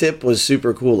Jane tip was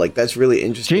super cool. That's really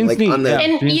interesting. Jane's neat.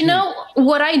 And Jane's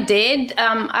what I did?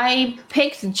 I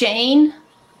picked Jane.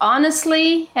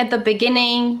 Honestly, at the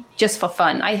beginning, just for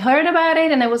fun. I heard about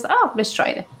it and I was, let's try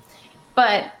it.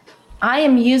 But I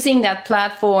am using that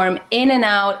platform in and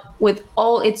out with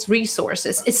all its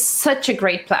resources. It's such a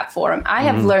great platform. I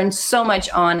have learned so much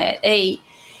on it.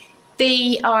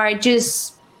 They are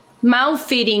just mouth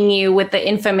feeding you with the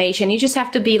information. You just have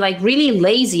to be really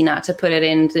lazy not to put it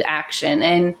into action.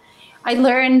 And I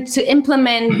learned to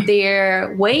implement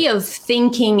their way of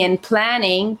thinking and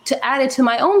planning to add it to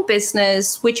my own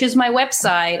business, which is my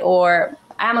website or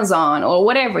Amazon or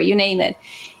whatever, you name it,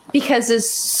 because it's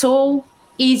so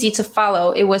easy to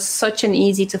follow. It was such an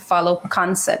easy to follow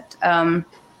concept. And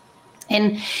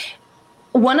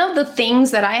one of the things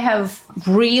that I have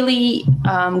really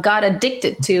got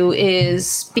addicted to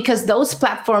is because those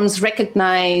platforms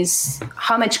recognize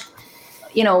how much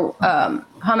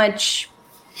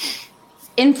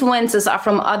influences are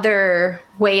from other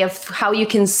way of how you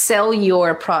can sell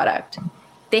your product.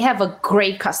 They have a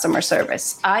great customer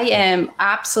service. I am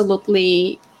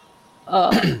absolutely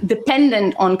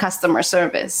dependent on customer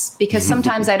service because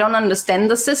sometimes I don't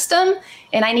understand the system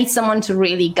and I need someone to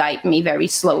really guide me very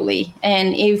slowly.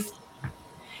 And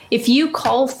if you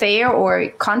call Fair or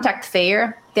contact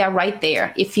Fair, they're right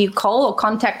there. If you call or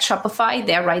contact Shopify,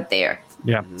 they're right there.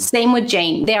 Yeah. Same with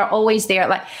Jane. They're always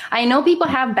there. I know people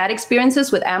have bad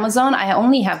experiences with Amazon. I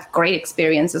only have great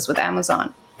experiences with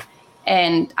Amazon.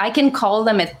 And I can call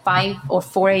them at 5 or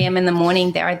 4 a.m. in the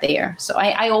morning. They're there. So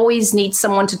I always need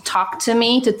someone to talk to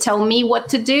me, to tell me what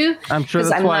to do. I'm sure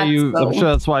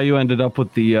that's why you ended up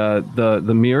with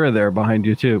the mirror there behind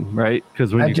you too, right?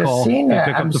 Because when you call, you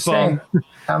pick up the phone.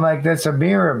 I'm like, there's a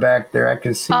mirror back there. I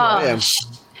can see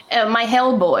it. My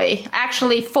Hellboy,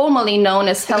 actually formerly known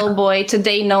as Hellboy,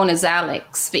 today known as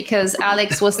Alex, because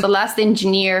Alex was the last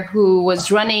engineer who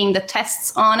was running the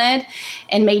tests on it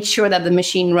and made sure that the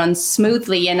machine runs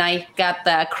smoothly. And I got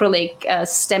the acrylic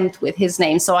stamped with his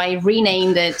name, so I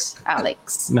renamed it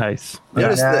Alex. Nice.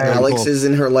 Notice that Alex is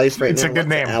in her life right now. It's a good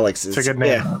name. Alex is. It's a good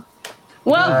name. Yeah.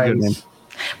 Well, nice.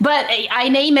 But I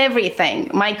name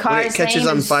everything. My car's when it catches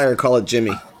on fire, call it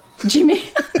Jimmy. Jimmy.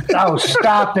 Oh,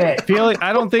 stop it. Felix,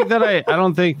 I don't think that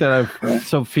I've.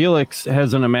 So Felix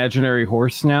has an imaginary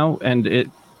horse now, and it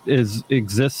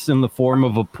exists in the form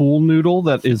of a pool noodle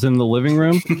that is in the living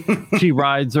room. She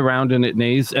rides around and it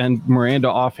neighs, and Miranda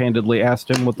offhandedly asked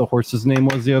him what the horse's name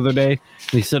was the other day,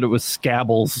 and he said it was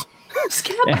Scabbles.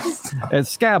 Scabbles. And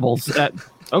Scabbles.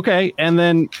 Okay, and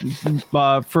then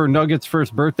for Nugget's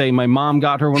first birthday, my mom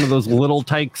got her one of those Little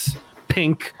Tykes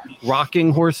pink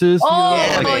rocking horses,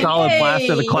 like solid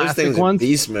plastic, the classic ones.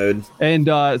 Beast mode. And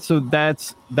so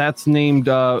that's named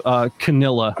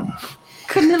Canilla.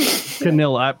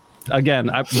 Canilla. Again,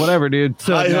 whatever, dude.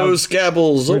 So Hi-ho,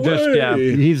 Scabbles.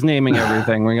 He's naming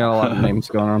everything. We got a lot of names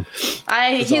going on.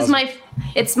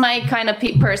 It's my kind of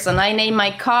person. I name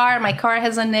my car. My car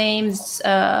has a name.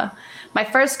 My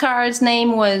first car's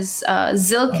name was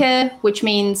Zilke, which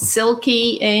means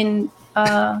silky in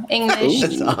English.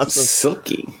 That's awesome.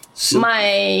 Silky.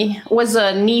 Was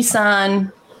a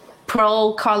Nissan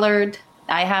pearl colored.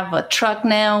 I have a truck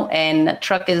now, and the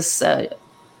truck is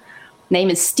name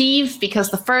is Steve,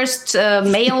 because the first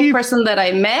male person that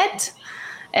I met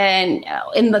and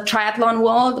in the triathlon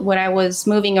world, when I was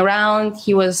moving around,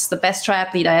 he was the best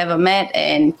triathlete I ever met,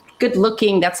 and good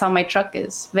looking. That's how my truck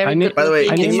is. Very good. By the way,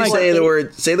 can you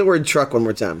say the word truck one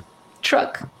more time?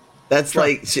 Truck. That's truck.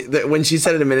 Like when she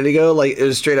said it a minute ago, like it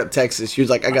was straight up Texas. She was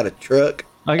like, I got a truck.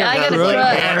 I got a truck.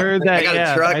 I heard that. I got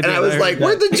a truck. And I was like,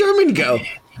 where'd the German go?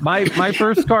 My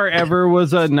first car ever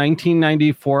was a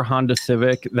 1994 Honda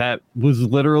Civic that was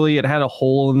literally, it had a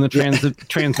hole in the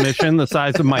transmission the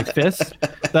size of my fist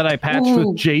that I patched with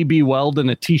JB Weld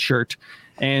and a t-shirt.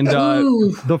 And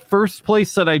the first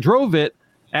place that I drove it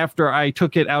after I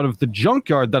took it out of the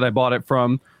junkyard that I bought it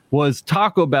from was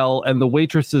Taco Bell, and the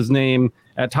waitress's name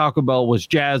at Taco Bell was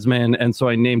Jasmine, and so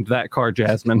I named that car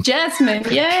Jasmine. Jasmine,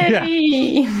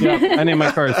 yay! Yeah, I named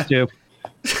my cars too.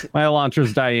 My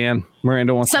Elantra's Diane.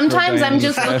 Miranda wants. Sometimes I'm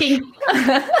just looking.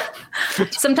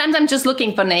 Sometimes I'm just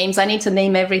looking for names. I need to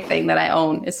name everything that I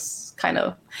own. It's kind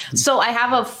of. So I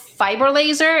have a fiber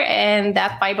laser, and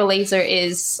that fiber laser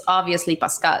is obviously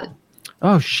Pascal.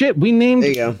 Oh shit! We named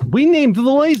the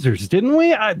lasers, didn't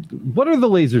we? What are the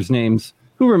lasers' names?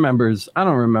 Who remembers? I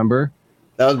don't remember.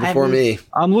 That was before me.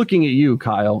 I'm looking at you,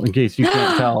 Kyle, in case you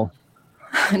can't tell.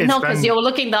 No, because you're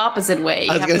looking the opposite way.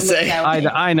 I was going to say.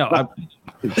 I know.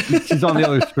 She's on the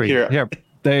other screen. Here.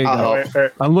 There you go.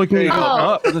 I'm looking at you.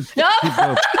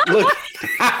 Look.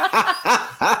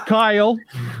 Kyle.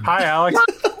 Hi, Alex.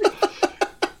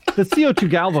 The CO2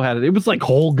 Galvo had it. It was like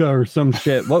Holga or some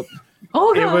shit. What?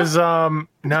 Olga. It was, no,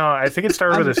 I think it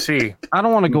started with a C. I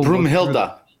don't want to go.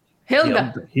 Broomhilda.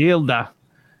 Hilda.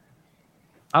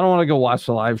 I don't want to go watch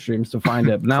the live streams to find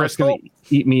it. But now it's going to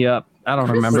eat me up. I don't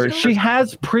remember. She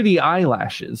has pretty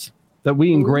eyelashes that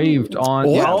we engraved on.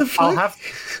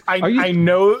 I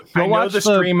know the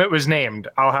stream it was named.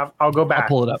 I'll go back. I'll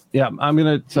pull it up. Yeah, I'm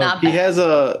gonna. He has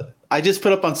I just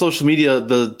put up on social media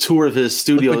the tour of his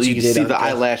studio. You can see the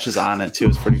eyelashes on it too.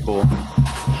 It's pretty cool.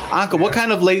 Anka, what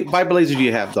kind of fiber laser do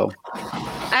you have though?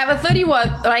 I have a 30 watt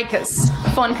Rikers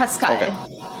von Pascal. Okay.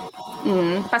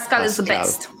 Pascal is the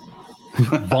best.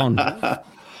 Von.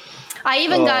 I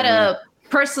even got a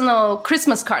personal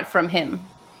Christmas card from him.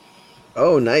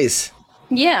 Oh, nice.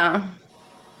 Yeah.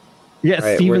 Yeah,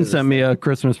 right, Steven sent me a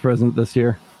Christmas present this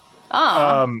year.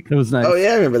 Oh. It was nice. Oh,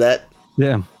 yeah, I remember that.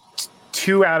 Yeah.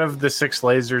 2 out of the 6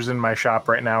 lasers in my shop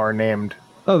right now are named.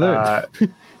 Oh, there.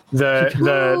 The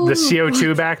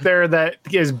CO2 back there that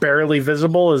is barely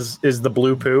visible is the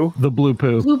blue poo. The blue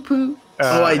poo. Blue poo.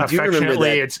 I do remember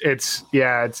that. It's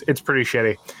pretty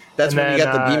shitty. That's when you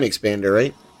got the beam expander,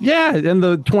 right? Yeah, and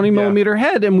the 20 millimeter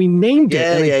head, and we named it.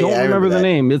 And I don't remember the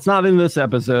name. It's not in this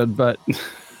episode, but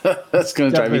that's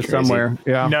going to drive me crazy. Somewhere.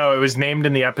 Yeah. No, it was named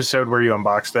in the episode where you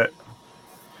unboxed it.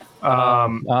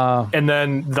 And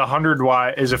then the 100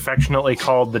 watt is affectionately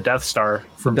called the Death Star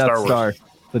from Star Wars.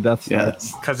 The Death Star.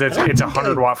 Because it's a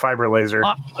 100 watt fiber laser.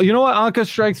 You know what? Anka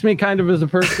strikes me kind of as a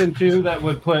person too that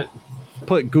would put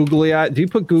googly eyes. Do you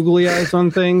put googly eyes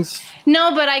on things?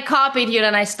 No, but I copied you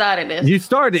and I started it. You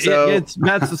started so, it.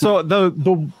 So the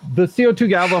CO2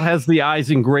 Galvo has the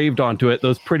eyes engraved onto it,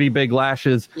 those pretty big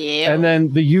lashes. Yeah. And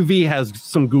then the UV has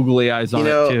some googly eyes on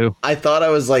it too. I thought I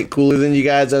was like cooler than you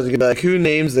guys. I was gonna be like, who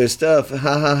names their stuff? Ha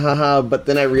ha ha ha. But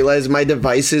then I realized my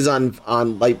devices on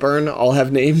Lightburn all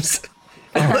have names.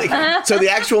 So the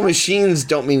actual machines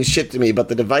don't mean shit to me, but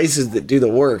the devices that do the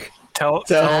work. Tell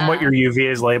them what your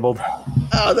UV is labeled.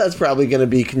 Oh, that's probably going to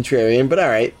be contrarian, but all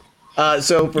right.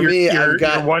 So for me, I've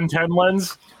got your 110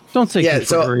 lens. Don't say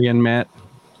contrarian, Matt.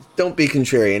 Don't be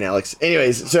contrarian, Alex.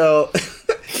 Anyways, so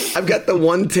I've got the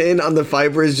 110 on the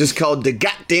fiber is just called the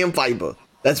goddamn fiber.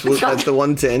 That's the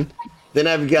 110. Then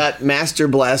I've got Master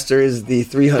Blaster is the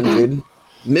 300.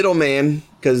 Middleman,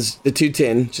 because the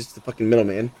 210, just the fucking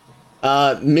middleman.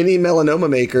 Mini Melanoma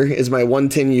Maker is my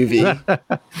 110 UV.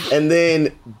 And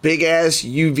then Big Ass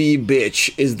UV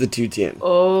Bitch is the 210.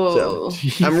 Oh.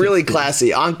 So I'm really classy.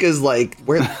 Anka's like,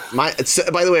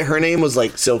 by the way, her name was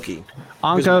like Silky.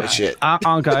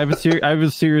 Anka, I have a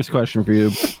serious question for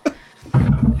you.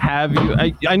 Have you?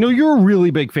 I know you're a really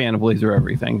big fan of Laser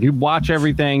Everything. You watch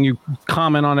everything. You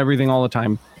comment on everything all the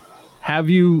time.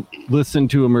 Have you listened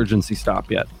to Emergency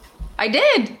Stop yet? I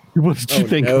did. What did you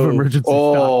think of Emergency Stop?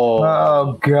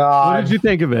 Oh God! What did you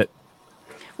think of it?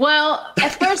 Well,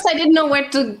 at first I didn't know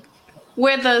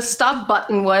where the stop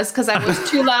button was because I was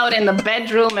too loud in the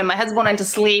bedroom and my husband went to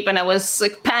sleep and I was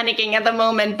like panicking at the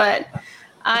moment. But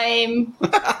I'm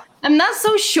not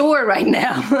so sure right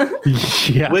now.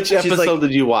 Yeah. Which episode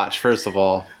did you watch? First of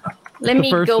all, let me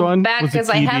go back because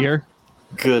I have.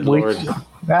 Good Lord.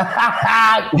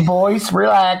 Voice,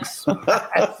 relax.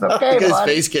 It's okay, His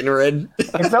buddy. face getting red.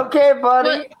 It's okay,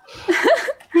 buddy.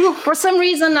 For some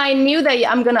reason, I knew that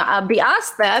I'm going to be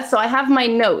asked that, so I have my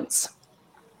notes.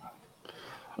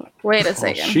 Wait a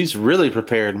second. She's really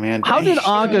prepared, man. How did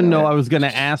Anka know I was going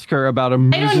to ask her about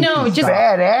Emergency? I don't know. Just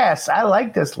badass. I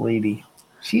like this lady.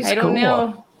 She's cool. I don't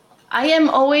know. I am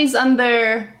always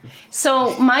under.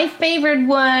 So my favorite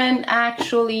one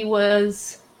actually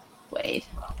was. Wait.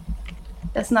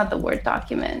 That's not the Word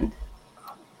document.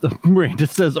 Miranda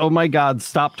says, "Oh my God!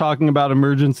 Stop talking about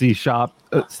Emergency Shop.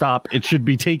 Stop! It should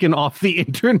be taken off the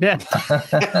internet."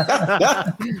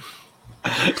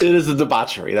 It is a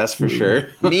debauchery, that's for sure.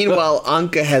 Meanwhile,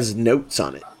 Anka has notes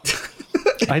on it.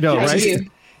 I know, right?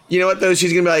 You know what though?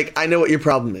 She's gonna be like, "I know what your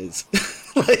problem is."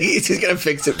 Like she's gonna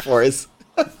fix it for us.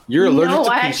 You're allergic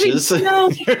to peaches.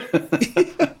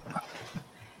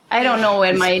 I don't know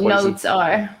where my notes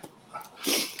are.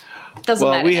 Doesn't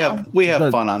matter. We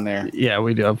have fun on there. Yeah,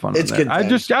 we do have fun. It's good. I'm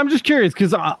just curious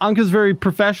because Anka's very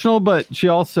professional, but she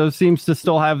also seems to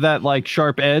still have that like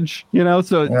sharp edge, you know.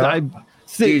 So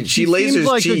Dude, she lasers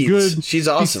like cheese. She's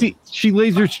awesome. She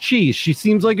lasers cheese. She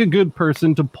seems like a good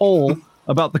person to poll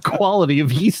about the quality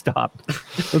of E-Stop.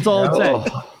 That's all I'm saying.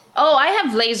 Oh, I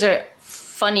have laser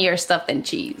funnier stuff than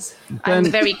cheese. I'm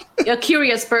very a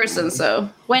curious person, so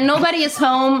when nobody is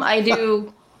home, I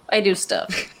do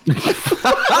stuff.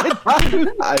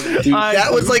 That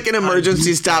was like an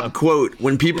Emergency Stop quote.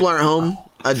 When people aren't home,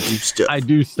 I do stuff. I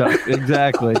do stuff.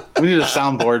 Exactly. We need a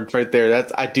soundboard right there.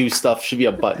 That's I do stuff should be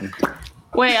a button.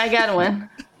 Wait, I got one.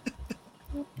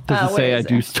 Does it say I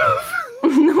do stuff?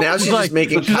 Now she's just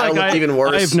making Kyle look even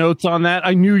worse. I have notes on that.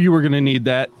 I knew you were going to need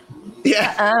that.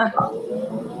 Yeah.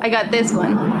 I got this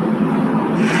one.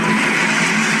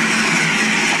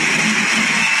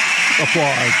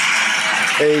 Applause.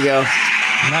 There you go.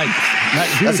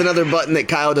 Nice. That's another button that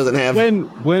Kyle doesn't have.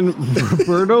 When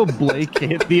Roberto Blake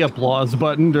hit the applause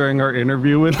button during our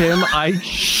interview with him, I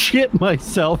shit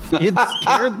myself. It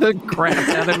scared the crap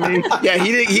out of me. Yeah,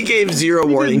 he gave zero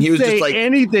warning. He was say just like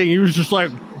anything. He was just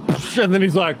like, and then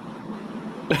he's like,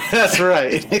 "That's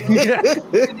right." You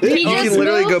can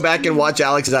literally go back and watch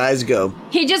Alex's eyes go.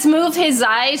 He just moved his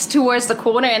eyes towards the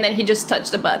corner, and then he just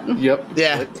touched the button. Yep.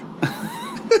 Yeah.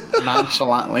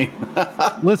 Nonchalantly.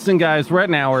 Listen, guys, we're at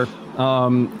an hour.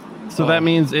 So that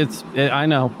means I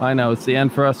know it's the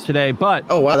end for us today, but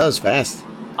oh wow, that was fast.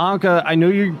 Anka, I know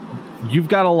you've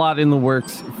got a lot in the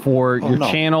works for your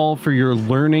channel, for your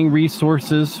learning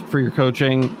resources, for your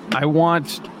coaching. I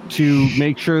want to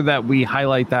make sure that we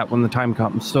highlight that when the time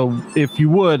comes. So if you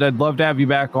would, I'd love to have you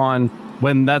back on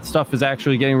when that stuff is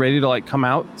actually getting ready to like come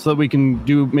out so that we can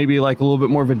do maybe like a little bit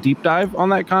more of a deep dive on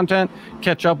that content,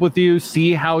 catch up with you,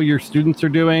 see how your students are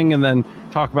doing, and then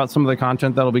talk about some of the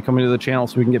content that'll be coming to the channel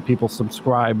so we can get people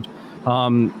subscribed.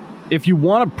 If you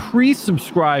want to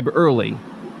pre-subscribe early,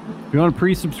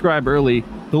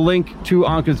 the link to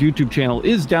Anka's YouTube channel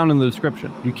is down in the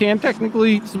description. You can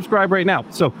technically subscribe right now.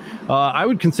 So I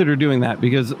would consider doing that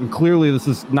because clearly this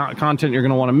is not content you're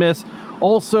going to want to miss.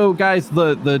 Also, guys,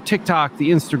 the TikTok, the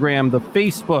Instagram, the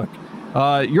Facebook,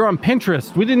 you're on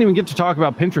Pinterest. We didn't even get to talk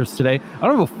about Pinterest today. I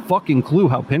don't have a fucking clue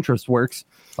how Pinterest works.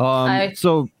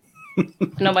 So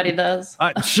nobody does.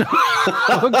 Okay.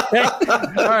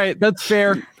 All right. That's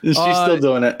fair. She's still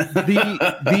doing it.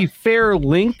 The fair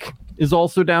link is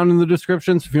also down in the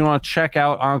description. So if you want to check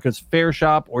out Anka's Fair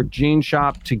Shop or Jane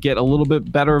Shop to get a little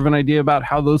bit better of an idea about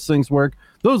how those things work,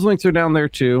 those links are down there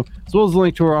too, as well as a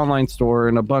link to our online store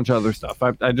and a bunch of other stuff.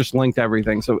 I just linked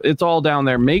everything. So it's all down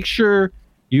there. Make sure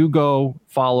you go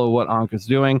follow what Anka's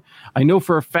doing. I know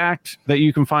for a fact that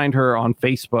you can find her on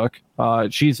Facebook.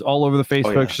 She's all over the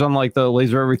Facebook. Oh, yeah. She's on like the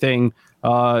Laser Everything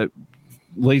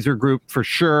Laser Group for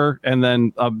sure, and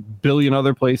then a billion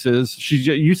other places.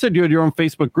 You said you had your own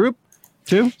Facebook group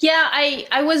too? Yeah,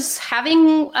 I was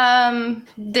having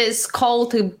this call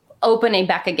to open it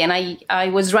back again. I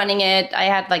was running it. I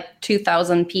had like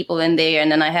 2,000 people in there,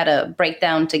 and then I had a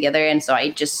breakdown together, and so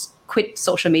I just quit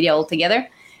social media altogether.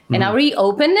 And I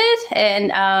reopened it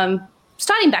and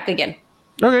starting back again.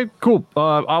 Okay, cool.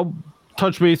 I'll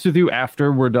touch base with you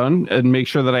after we're done and make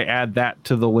sure that I add that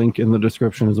to the link in the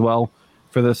description as well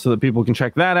for this so that people can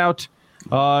check that out.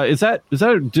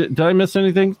 Did I miss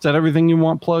anything? Is that everything you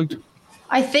want plugged?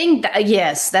 I think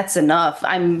yes, that's enough.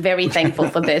 I'm very thankful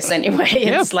for this anyway.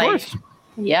 It's course.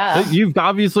 You've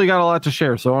obviously got a lot to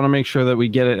share, so I want to make sure that we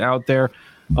get it out there.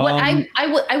 Well,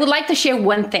 I would like to share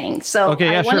one thing. So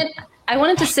okay, I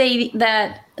wanted to say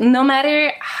that no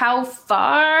matter how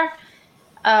far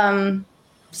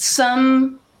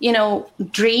some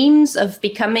dreams of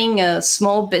becoming a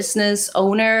small business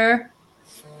owner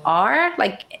are,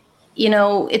 like,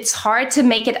 it's hard to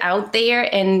make it out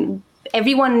there, and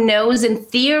everyone knows in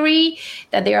theory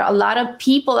that there are a lot of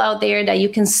people out there that you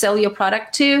can sell your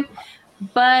product to,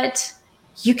 but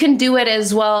you can do it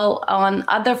as well on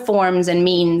other forms and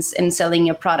means in selling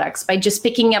your products by just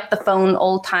picking up the phone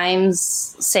all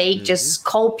times, just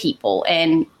call people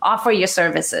and offer your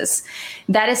services.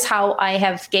 That is how I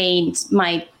have gained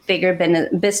my bigger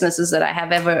businesses that I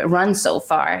have ever run so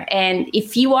far. And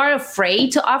if you are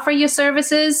afraid to offer your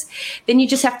services, then you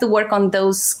just have to work on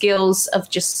those skills of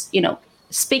just,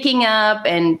 speaking up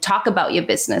and talk about your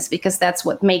business, because that's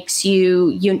what makes you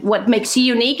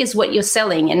unique is what you're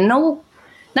selling. And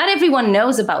not everyone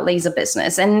knows about laser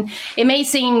business, and it may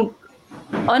seem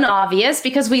unobvious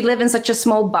because we live in such a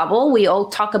small bubble. We all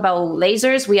talk about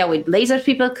lasers. We are with laser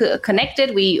people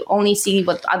connected. We only see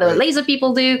what other laser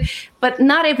people do, but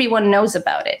not everyone knows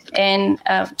about it. And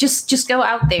just go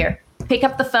out there, pick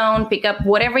up the phone, pick up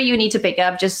whatever you need to pick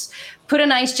up. Just put a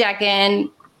nice jacket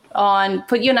on,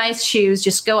 put your nice shoes.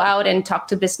 Just go out and talk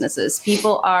to businesses.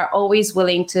 People are always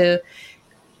willing to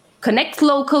connect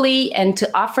locally and to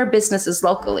offer businesses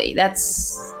locally.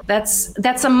 That's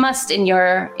a must in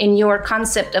your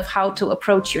concept of how to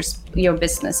approach your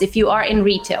business. If you are in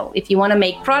retail, if you want to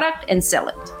make product and sell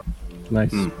it.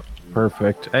 Nice.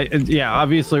 Perfect.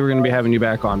 Obviously we're going to be having you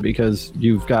back on because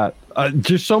you've got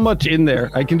just so much in there.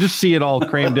 I can just see it all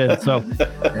crammed in. So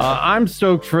I'm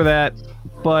stoked for that.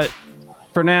 But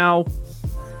for now,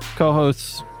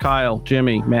 co-hosts Kyle,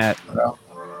 Jimmy, Matt.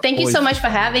 Thank you so much for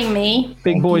having me.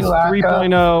 Big Boys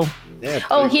 3.0. Yeah,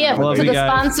 to the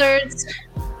sponsors.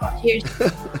 Cheers.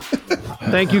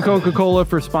 Thank you, Coca-Cola,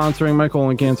 for sponsoring my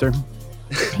colon cancer.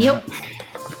 Yep.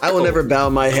 I will never bow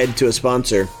my head to a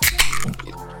sponsor.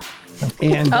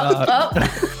 And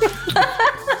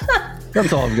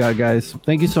that's all I've got, guys.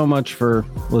 Thank you so much for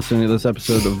listening to this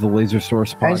episode of the Laser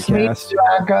Source podcast.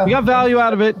 You got value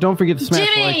out of it. Don't forget to smash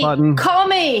the like button. Call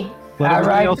me. Let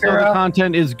everybody else know the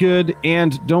content is good.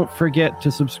 And don't forget to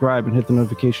subscribe and hit the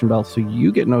notification bell so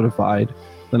you get notified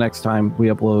the next time we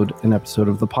upload an episode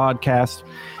of the podcast.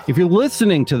 If you're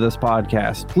listening to this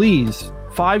podcast, please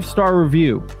 5-star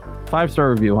review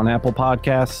on Apple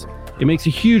Podcasts. It makes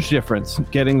a huge difference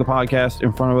getting the podcast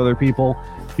in front of other people.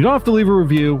 You don't have to leave a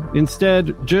review.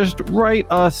 Instead, just write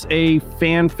us a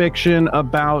fan fiction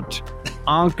about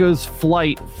Anka's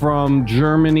flight from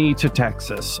Germany to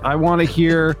Texas. I want to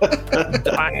hear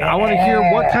I want to hear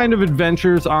what kind of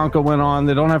adventures Anka went on.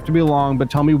 They don't have to be long,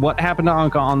 but tell me what happened to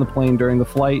Anka on the plane during the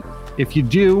flight. If you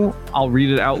do, I'll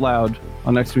read it out loud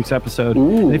on next week's episode.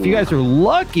 And if you guys are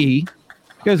lucky,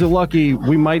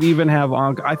 we might even have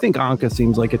Anka. I think Anka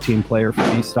seems like a team player for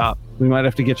E-Stop. We might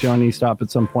have to get you on E-Stop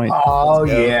at some point. Oh,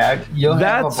 yeah.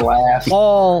 That's have a blast.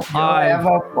 All I've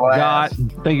got.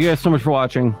 Thank you guys so much for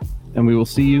watching, and we will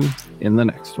see you in the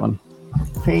next one.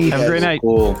 Peace. Have a great night.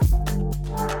 Cool.